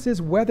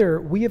is whether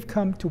we have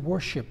come to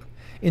worship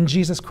in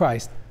Jesus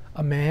Christ,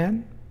 a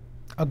man,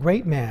 a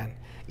great man,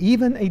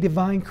 even a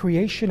divine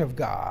creation of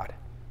God,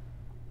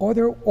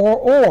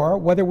 or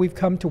whether we've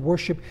come to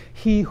worship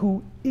he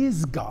who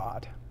is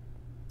God,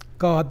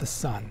 God the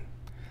Son,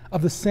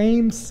 of the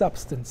same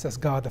substance as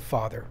God the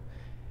Father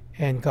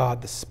and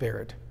God the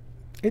Spirit.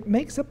 It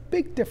makes a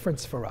big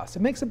difference for us.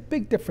 It makes a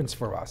big difference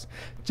for us,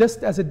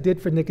 just as it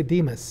did for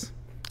Nicodemus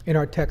in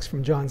our text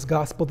from John's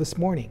Gospel this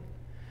morning.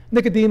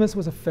 Nicodemus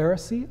was a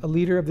Pharisee, a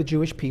leader of the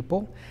Jewish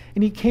people,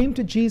 and he came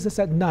to Jesus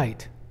at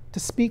night to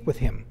speak with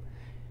him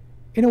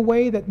in a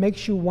way that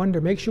makes you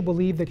wonder, makes you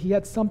believe that he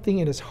had something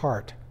in his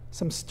heart,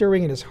 some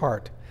stirring in his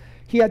heart.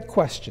 He had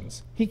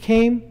questions. He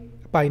came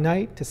by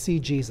night to see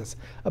Jesus,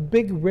 a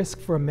big risk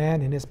for a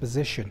man in his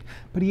position,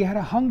 but he had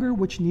a hunger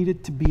which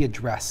needed to be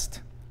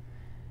addressed.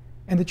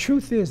 And the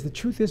truth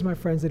is, my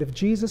friends, that if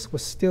Jesus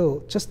was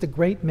still just a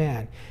great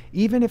man,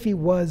 even if he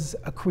was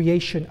a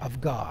creation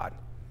of God,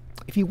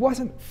 if he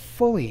wasn't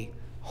fully,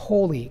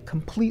 wholly,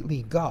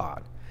 completely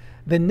God,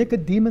 then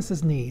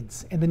Nicodemus's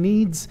needs and the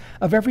needs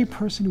of every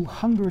person who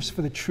hungers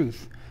for the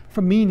truth,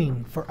 for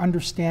meaning, for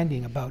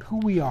understanding about who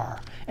we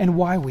are and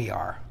why we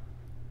are,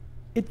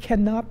 it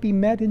cannot be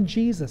met in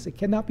Jesus. It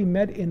cannot be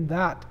met in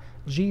that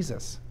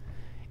Jesus.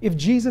 If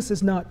Jesus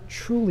is not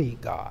truly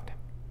God,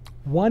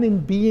 one in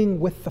being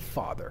with the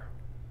Father,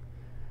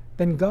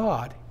 then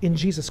God in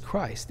Jesus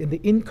Christ, in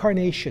the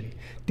incarnation,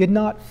 did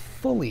not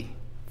fully,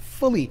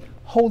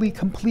 wholly,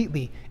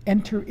 completely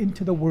enter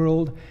into the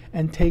world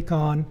and take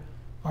on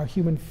our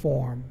human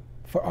form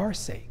for our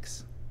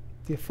sakes.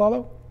 Do you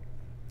follow?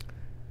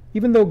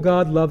 Even though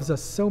God loves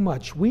us so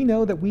much, we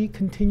know that we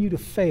continue to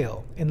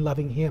fail in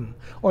loving him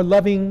or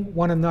loving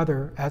one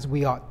another as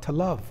we ought to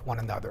love one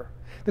another.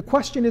 The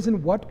question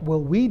isn't what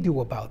will we do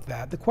about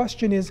that? The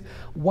question is,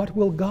 what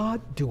will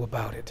God do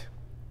about it?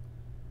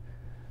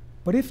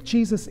 But if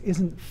Jesus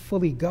isn't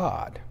fully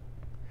God,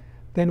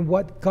 then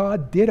what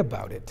God did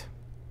about it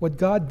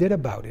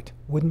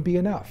wouldn't be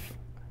enough,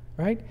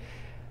 right?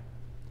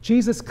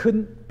 Jesus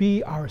couldn't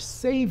be our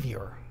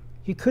Savior.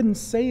 He couldn't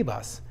save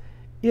us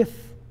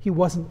if he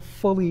wasn't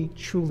fully,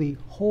 truly,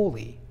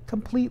 wholly,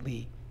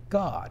 completely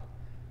God,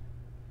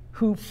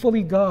 who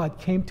fully God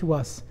came to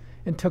us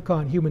and took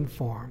on human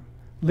form,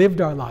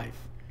 lived our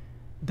life,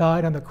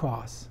 died on the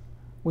cross,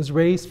 was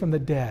raised from the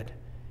dead,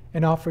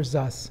 and offers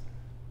us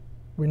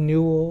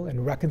renewal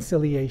and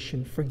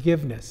reconciliation,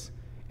 forgiveness,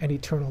 and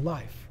eternal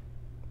life.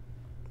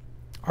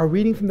 Our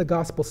reading from the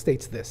gospel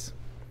states this: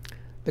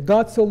 that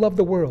God so loved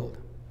the world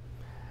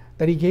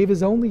that he gave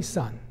his only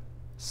Son,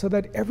 so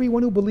that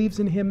everyone who believes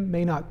in him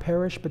may not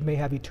perish but may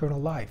have eternal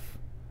life.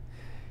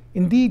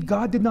 Indeed,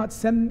 God did not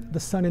send the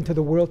Son into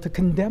the world to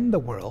condemn the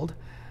world,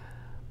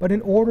 but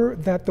in order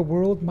that the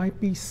world might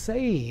be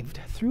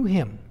saved through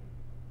him.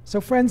 So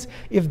friends,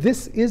 if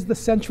this is the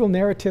central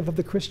narrative of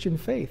the Christian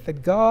faith,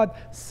 that God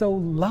so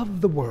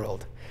loved the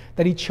world,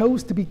 that he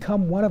chose to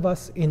become one of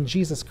us in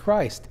Jesus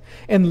Christ,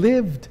 and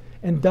lived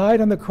and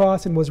died on the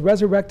cross and was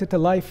resurrected to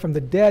life from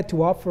the dead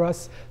to offer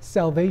us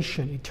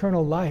salvation,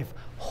 eternal life,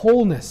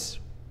 wholeness,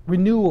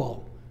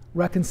 renewal,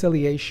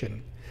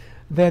 reconciliation,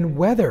 then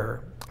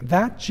whether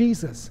that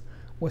Jesus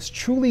was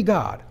truly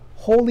God,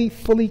 wholly,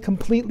 fully,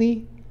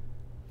 completely,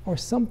 or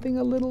something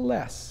a little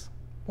less,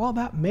 well,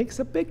 that makes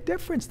a big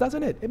difference,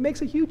 doesn't it? It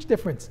makes a huge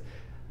difference.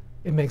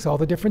 It makes all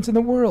the difference in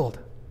the world.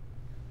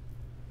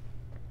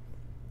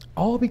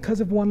 All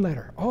because of one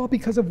letter. All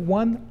because of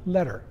one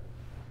letter.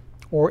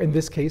 Or in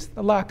this case,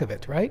 the lack of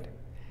it, right?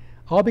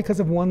 All because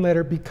of one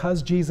letter,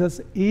 because Jesus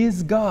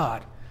is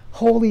God,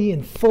 wholly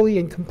and fully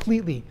and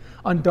completely.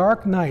 On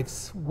dark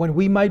nights, when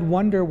we might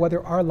wonder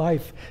whether our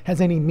life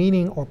has any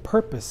meaning or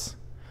purpose,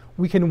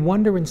 we can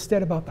wonder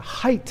instead about the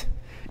height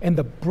and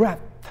the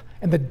breadth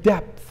and the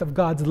depth of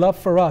God's love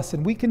for us,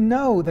 and we can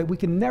know that we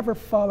can never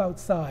fall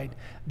outside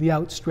the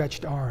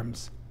outstretched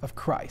arms of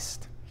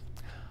Christ.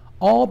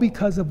 All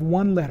because of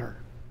one letter,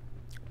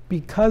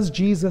 because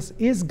Jesus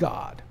is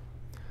God.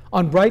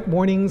 On bright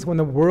mornings when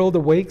the world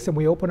awakes and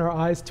we open our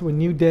eyes to a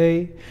new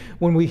day,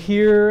 when we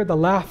hear the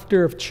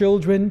laughter of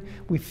children,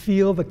 we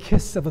feel the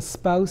kiss of a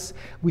spouse,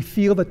 we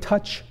feel the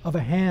touch of a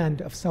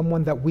hand of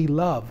someone that we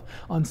love.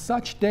 On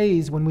such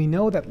days when we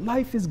know that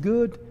life is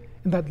good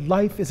and that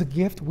life is a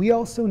gift, we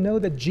also know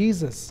that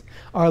Jesus,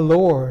 our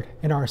Lord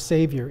and our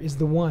Savior, is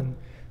the one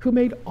who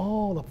made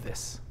all of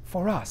this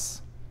for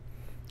us.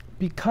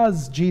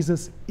 Because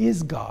Jesus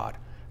is God,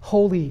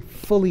 wholly,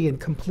 fully, and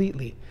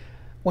completely,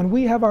 when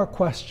we have our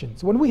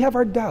questions, when we have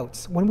our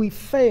doubts, when we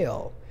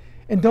fail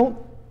and don't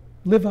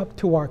live up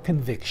to our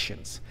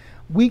convictions,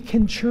 we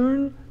can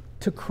turn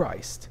to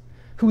Christ,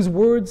 whose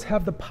words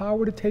have the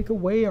power to take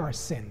away our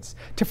sins,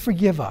 to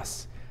forgive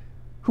us,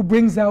 who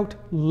brings out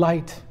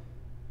light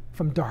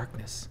from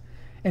darkness,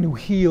 and who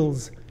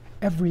heals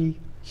every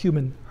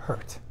human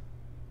hurt.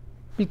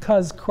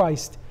 Because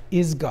Christ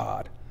is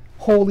God,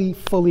 wholly,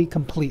 fully,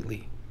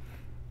 completely.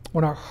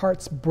 When our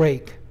hearts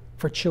break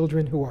for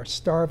children who are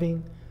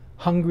starving,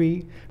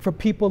 hungry, for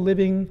people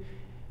living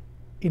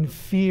in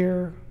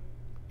fear,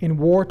 in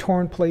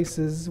war-torn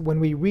places, when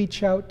we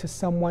reach out to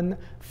someone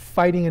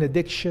fighting an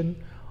addiction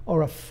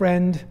or a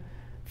friend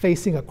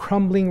facing a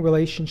crumbling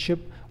relationship,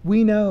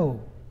 we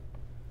know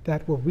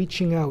that we're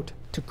reaching out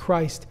to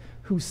Christ,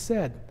 who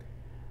said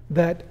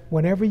that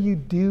whenever you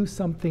do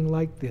something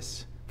like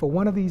this for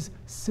one of these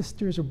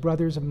sisters or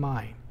brothers of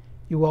mine,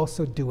 you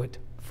also do it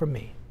for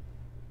me.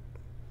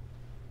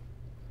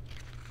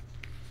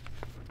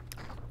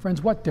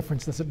 Friends, what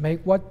difference does it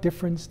make? What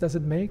difference does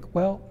it make?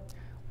 Well,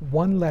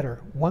 one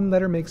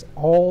letter makes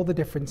all the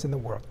difference in the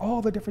world,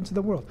 all the difference in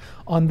the world.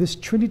 On this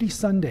Trinity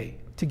Sunday,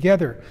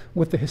 together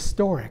with the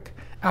historic,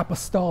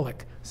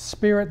 apostolic,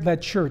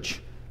 spirit-led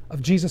church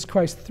of Jesus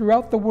Christ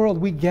throughout the world,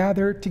 we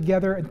gather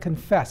together and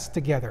confess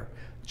together,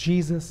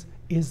 Jesus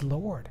is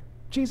Lord.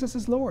 Jesus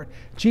is Lord.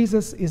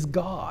 Jesus is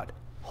God,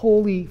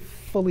 wholly,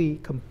 fully,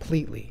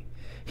 completely.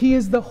 He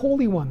is the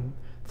Holy One,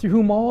 through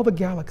whom all the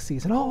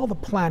galaxies and all the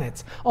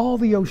planets, all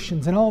the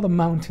oceans and all the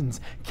mountains,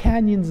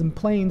 canyons and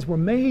plains were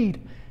made.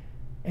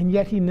 And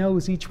yet he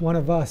knows each one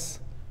of us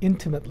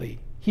intimately.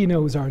 He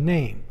knows our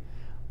name.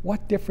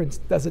 What difference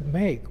does it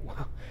make?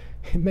 Well,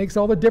 it makes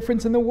all the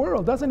difference in the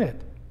world, doesn't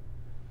it?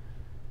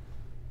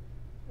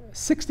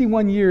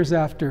 61 years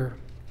after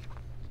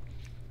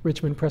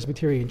Richmond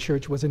Presbyterian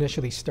Church was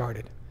initially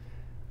started,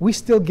 we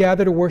still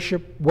gather to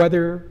worship,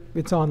 whether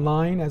it's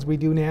online as we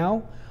do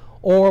now,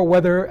 or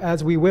whether,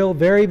 as we will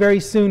very, very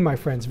soon, my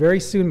friends, very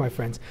soon, my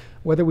friends,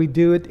 whether we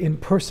do it in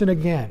person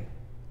again,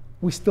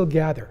 we still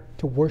gather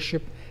to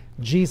worship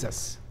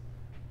Jesus.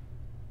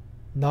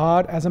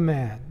 Not as a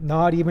man,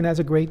 not even as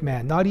a great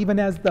man, not even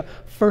as the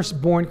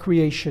firstborn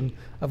creation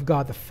of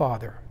God the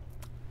Father,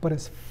 but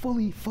as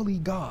fully, fully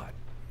God,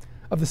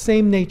 of the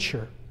same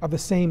nature, of the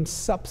same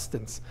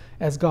substance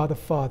as God the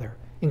Father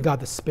and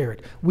God the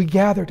Spirit. We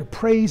gather to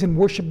praise and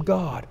worship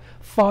God,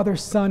 Father,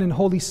 Son, and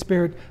Holy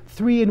Spirit,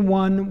 three in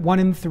one, one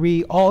in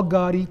three, all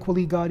God,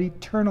 equally God,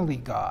 eternally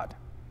God.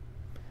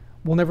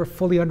 We'll never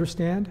fully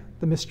understand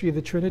the mystery of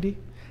the Trinity,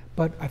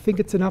 but I think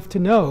it's enough to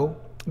know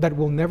that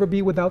we'll never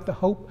be without the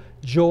hope,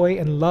 joy,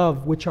 and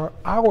love which are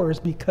ours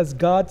because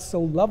God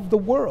so loved the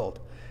world.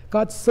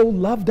 God so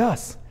loved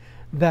us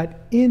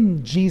that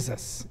in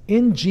Jesus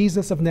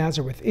of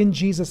Nazareth, in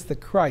Jesus the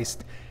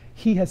Christ,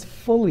 he has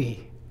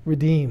fully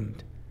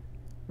redeemed,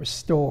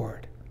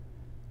 restored,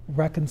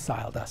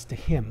 reconciled us to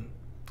him,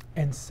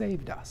 and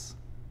saved us.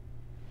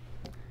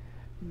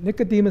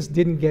 Nicodemus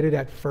didn't get it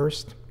at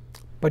first,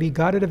 but he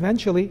got it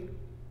eventually.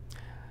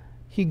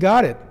 He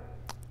got it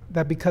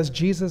that because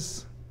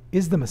Jesus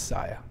is the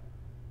Messiah,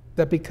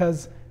 that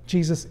because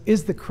Jesus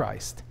is the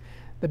Christ,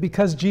 that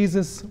because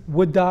Jesus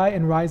would die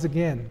and rise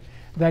again,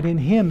 that in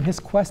him his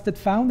quest had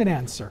found an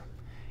answer.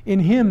 In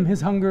him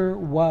his hunger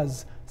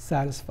was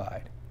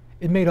satisfied.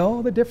 It made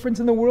all the difference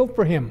in the world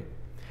for him.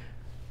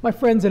 My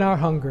friends, in our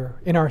hunger,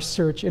 in our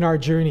search, in our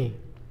journey,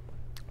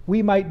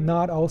 we might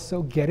not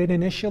also get it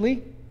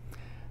initially,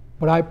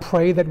 but I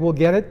pray that we'll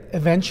get it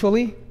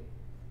eventually,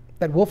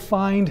 that we'll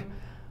find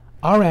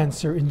our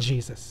answer in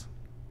Jesus,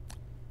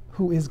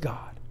 who is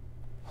God,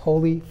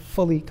 wholly,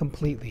 fully,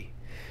 completely.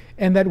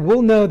 And that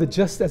we'll know that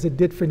just as it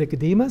did for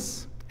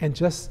Nicodemus, and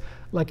just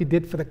like it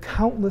did for the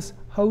countless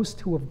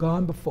hosts who have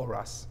gone before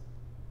us,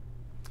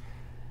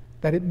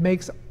 that it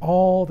makes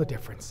all the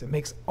difference. It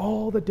makes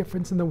all the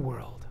difference in the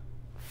world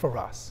for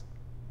us.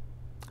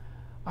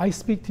 I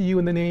speak to you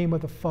in the name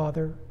of the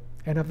Father,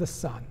 and of the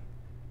Son,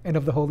 and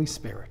of the Holy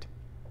Spirit.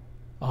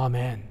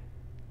 Amen.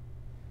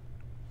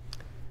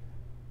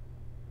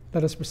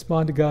 Let us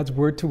respond to God's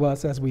word to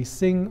us as we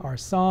sing our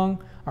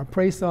song, our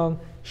praise song,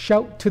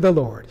 Shout to the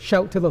Lord,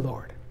 shout to the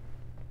Lord.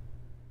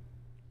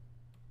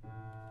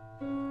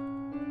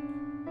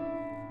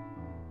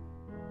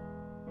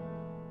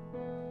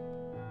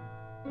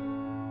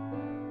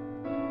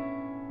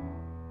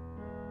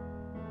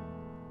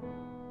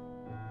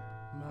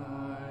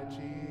 My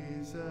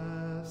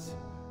Jesus,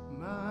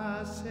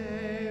 my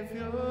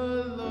Savior,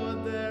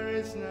 Lord, there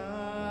is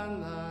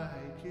none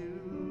like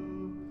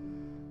you.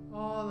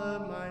 All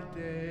of my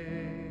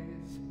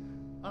days,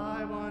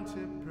 I want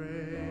to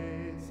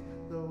praise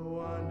the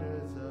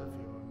wonders of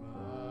your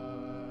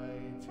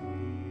mighty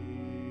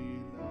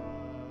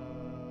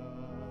love.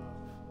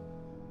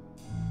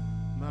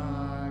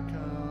 My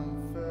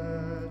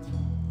comfort,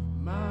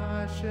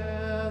 my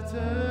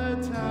shelter,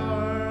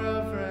 tower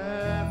of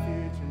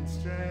refuge and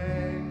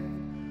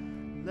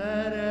strength,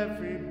 let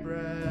every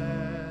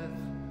breath,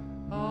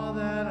 all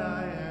that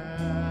I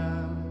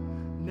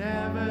am,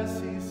 never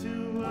cease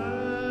to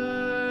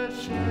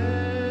worship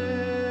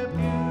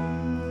you.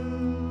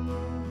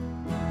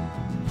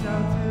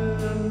 Shout to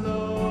the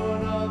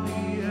Lord, all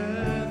the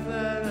earth,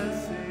 let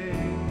us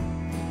sing.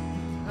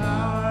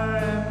 Power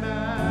and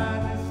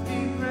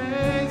majesty,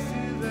 praise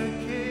to the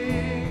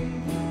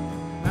King.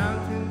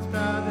 Mountains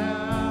bow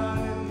down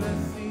and the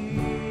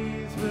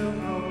seas will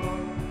roar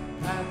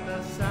at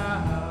the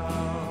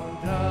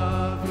sound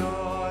of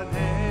your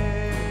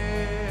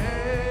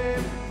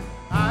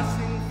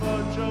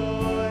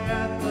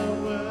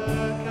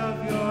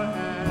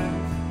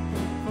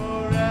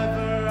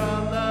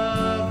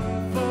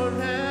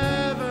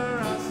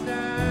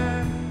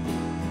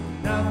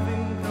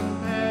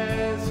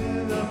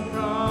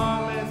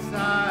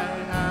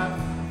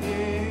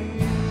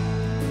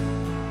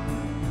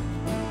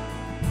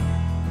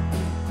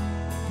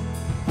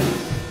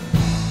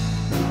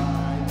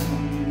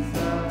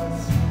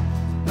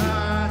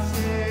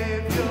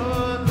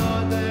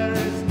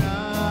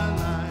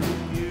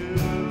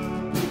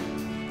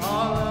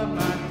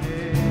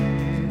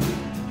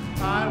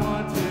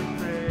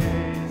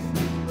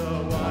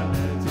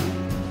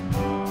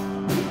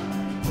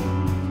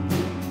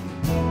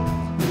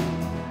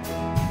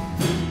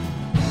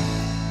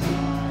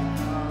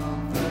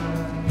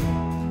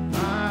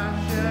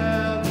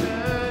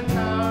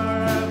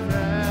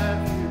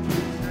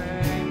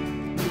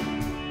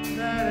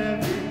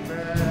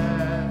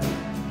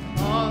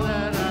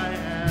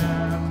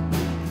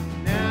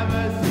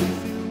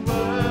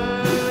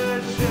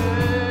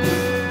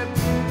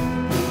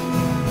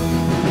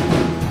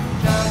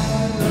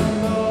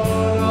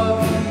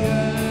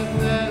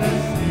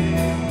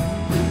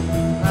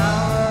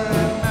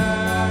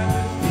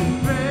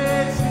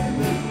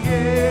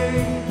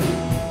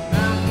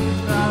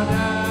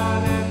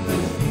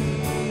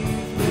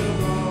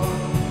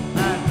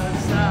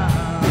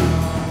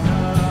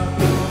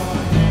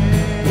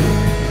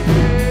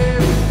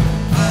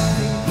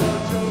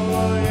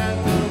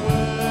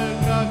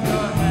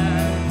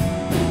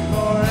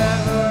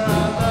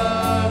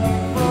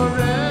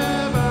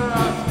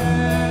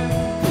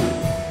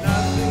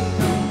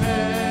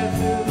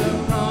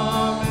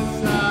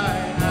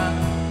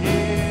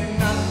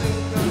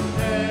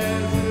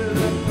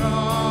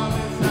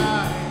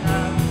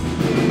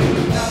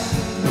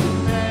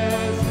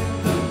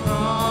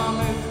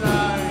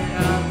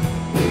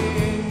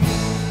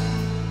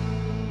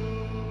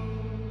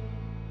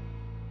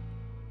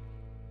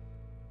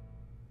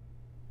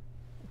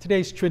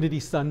Today's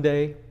Trinity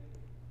Sunday,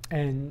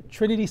 and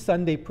Trinity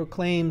Sunday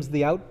proclaims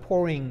the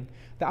outpouring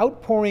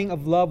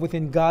of love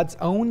within God's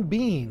own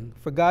being,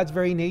 for God's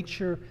very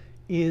nature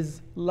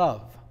is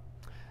love.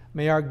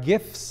 May our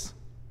gifts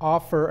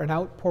offer an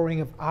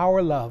outpouring of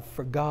our love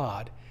for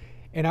God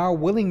and our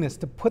willingness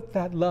to put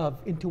that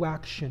love into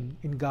action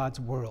in God's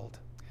world.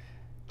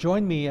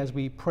 Join me as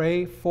we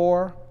pray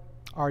for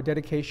our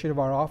dedication of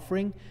our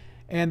offering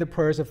and the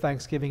prayers of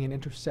thanksgiving and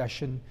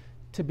intercession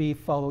to be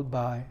followed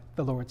by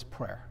the Lord's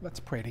Prayer. Let's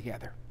pray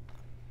together.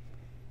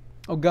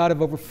 O God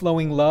of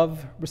overflowing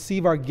love,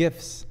 receive our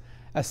gifts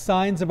as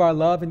signs of our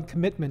love and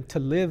commitment to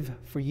live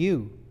for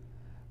you.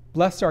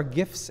 Bless our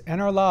gifts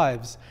and our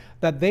lives,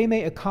 that they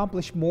may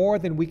accomplish more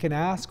than we can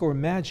ask or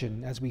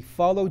imagine as we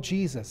follow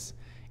Jesus,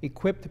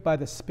 equipped by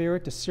the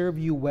Spirit to serve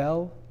you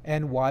well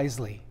and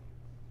wisely.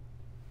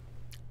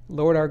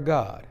 Lord our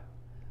God,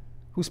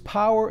 whose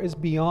power is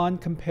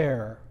beyond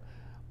compare,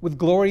 with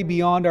glory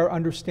beyond our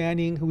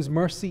understanding, whose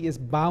mercy is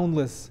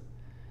boundless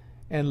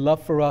and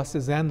love for us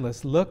is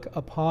endless, look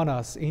upon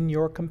us in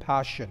your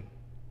compassion.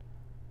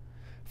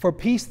 For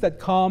peace that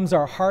calms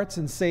our hearts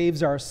and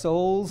saves our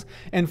souls,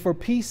 and for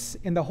peace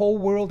in the whole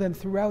world and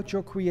throughout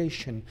your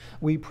creation,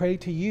 we pray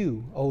to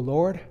you, O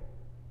Lord.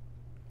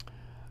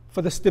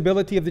 For the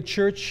stability of the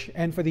church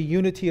and for the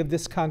unity of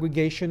this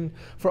congregation,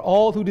 for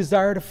all who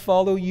desire to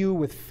follow you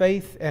with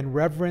faith and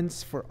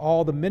reverence, for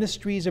all the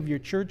ministries of your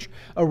church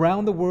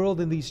around the world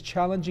in these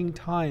challenging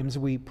times,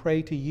 we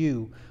pray to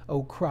you,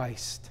 O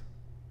Christ.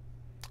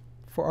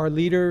 For our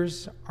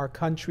leaders, our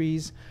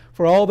countries,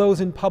 for all those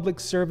in public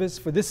service,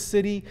 for this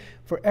city,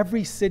 for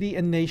every city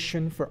and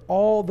nation, for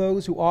all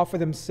those who offer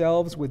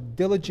themselves with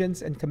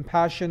diligence and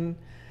compassion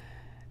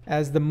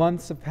as the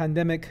months of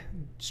pandemic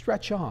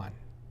stretch on,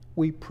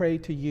 we pray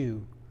to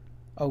you,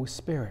 O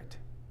Spirit.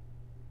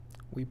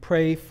 We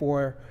pray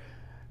for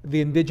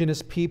the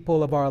indigenous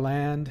people of our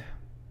land,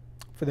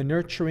 for the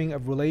nurturing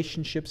of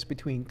relationships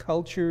between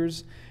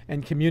cultures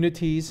and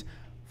communities,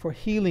 for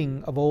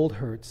healing of old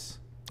hurts,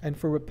 and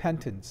for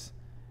repentance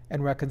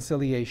and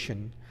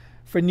reconciliation,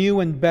 for new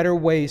and better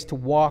ways to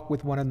walk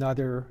with one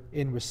another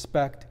in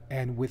respect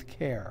and with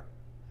care.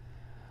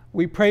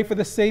 We pray for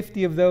the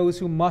safety of those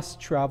who must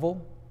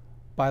travel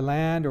by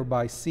land or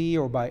by sea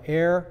or by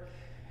air,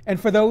 and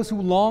for those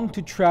who long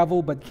to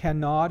travel but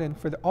cannot, and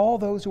for all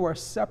those who are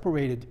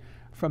separated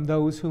from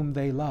those whom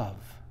they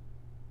love.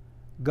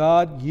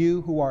 God,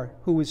 you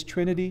who is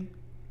Trinity,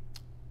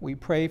 we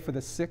pray for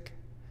the sick,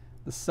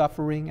 the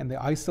suffering, and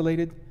the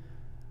isolated,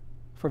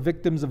 for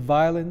victims of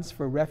violence,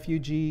 for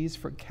refugees,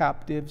 for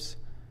captives,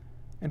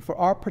 and for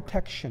our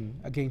protection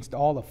against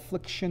all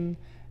affliction,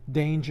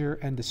 danger,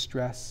 and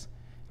distress.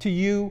 To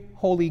you,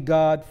 Holy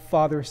God,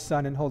 Father,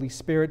 Son, and Holy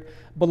Spirit,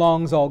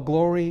 belongs all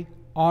glory,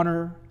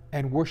 honor,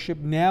 and worship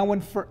now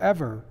and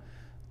forever,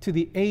 to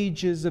the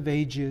ages of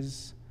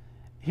ages.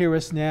 Hear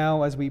us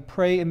now as we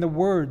pray in the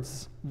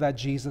words that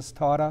Jesus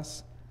taught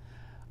us.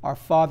 Our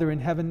Father in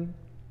heaven,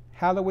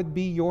 hallowed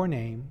be your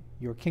name.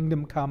 Your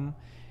kingdom come.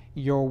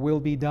 Your will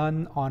be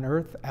done on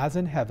earth as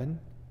in heaven.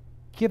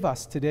 Give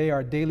us today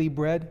our daily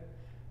bread.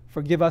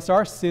 Forgive us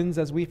our sins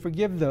as we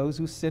forgive those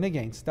who sin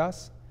against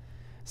us.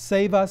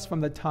 Save us from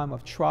the time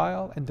of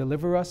trial and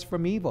deliver us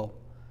from evil.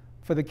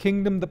 For the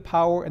kingdom, the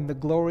power, and the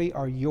glory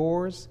are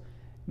yours,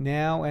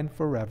 now and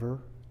forever.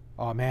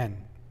 Amen.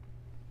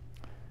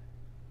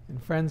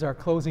 And friends, our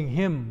closing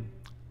hymn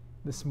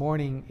this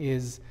morning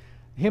is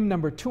hymn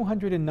number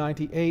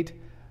 298,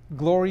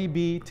 Glory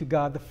Be to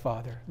God the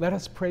Father. Let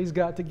us praise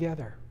God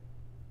together.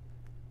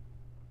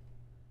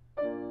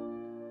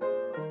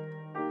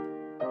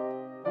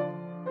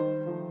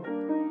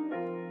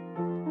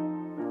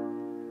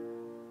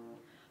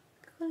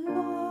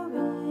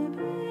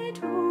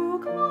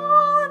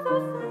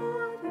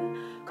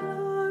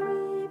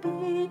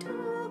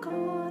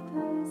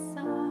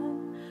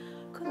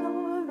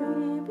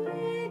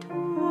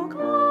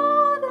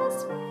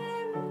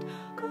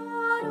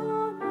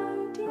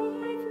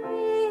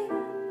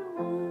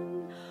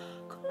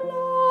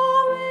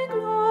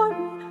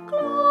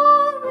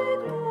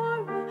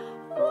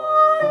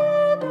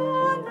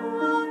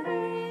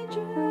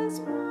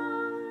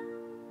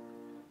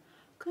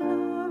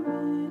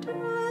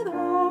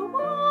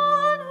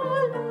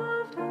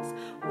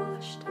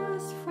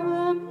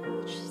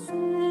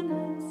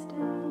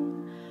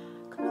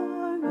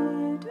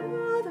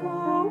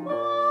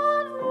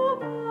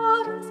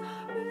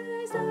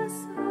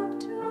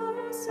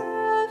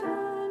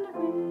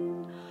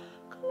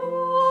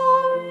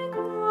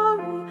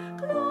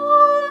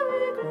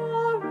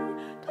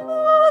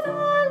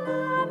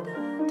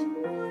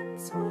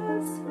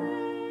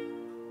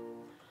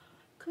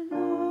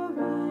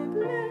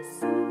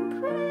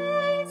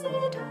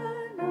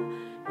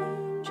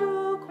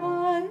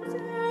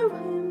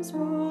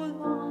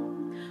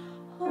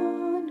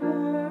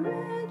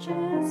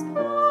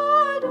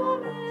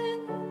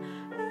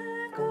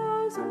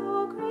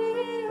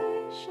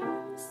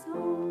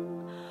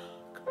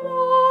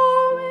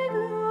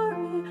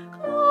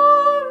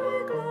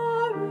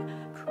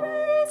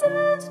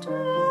 Praises to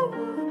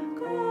our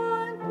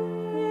God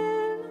be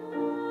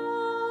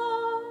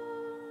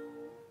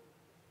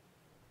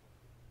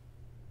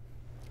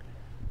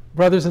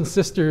brothers and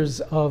sisters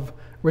of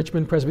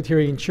Richmond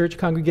Presbyterian Church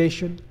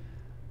congregation,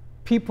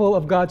 people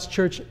of God's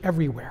church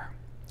everywhere,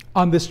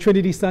 on this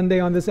Trinity Sunday,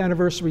 on this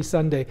Anniversary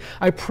Sunday,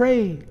 I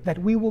pray that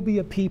we will be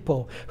a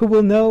people who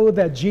will know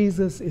that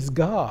Jesus is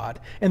God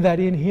and that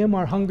in Him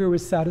our hunger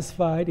is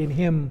satisfied, in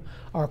Him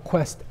our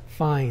quest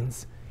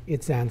finds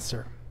its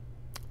answer.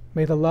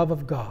 May the love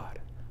of God,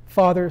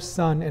 Father,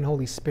 Son, and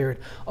Holy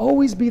Spirit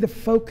always be the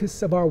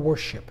focus of our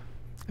worship.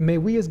 And may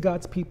we as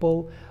God's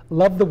people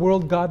love the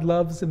world God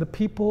loves and the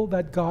people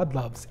that God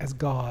loves as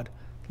God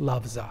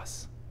loves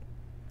us.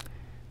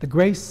 The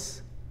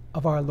grace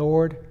of our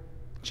Lord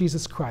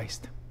Jesus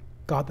Christ,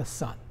 God the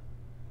Son,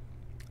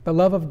 the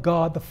love of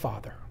God the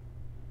Father,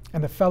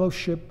 and the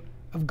fellowship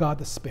of God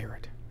the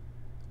Spirit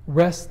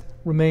rest,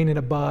 remain, and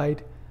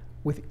abide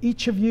with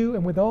each of you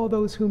and with all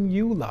those whom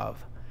you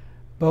love,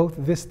 both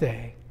this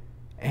day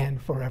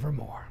and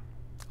forevermore.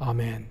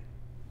 Amen.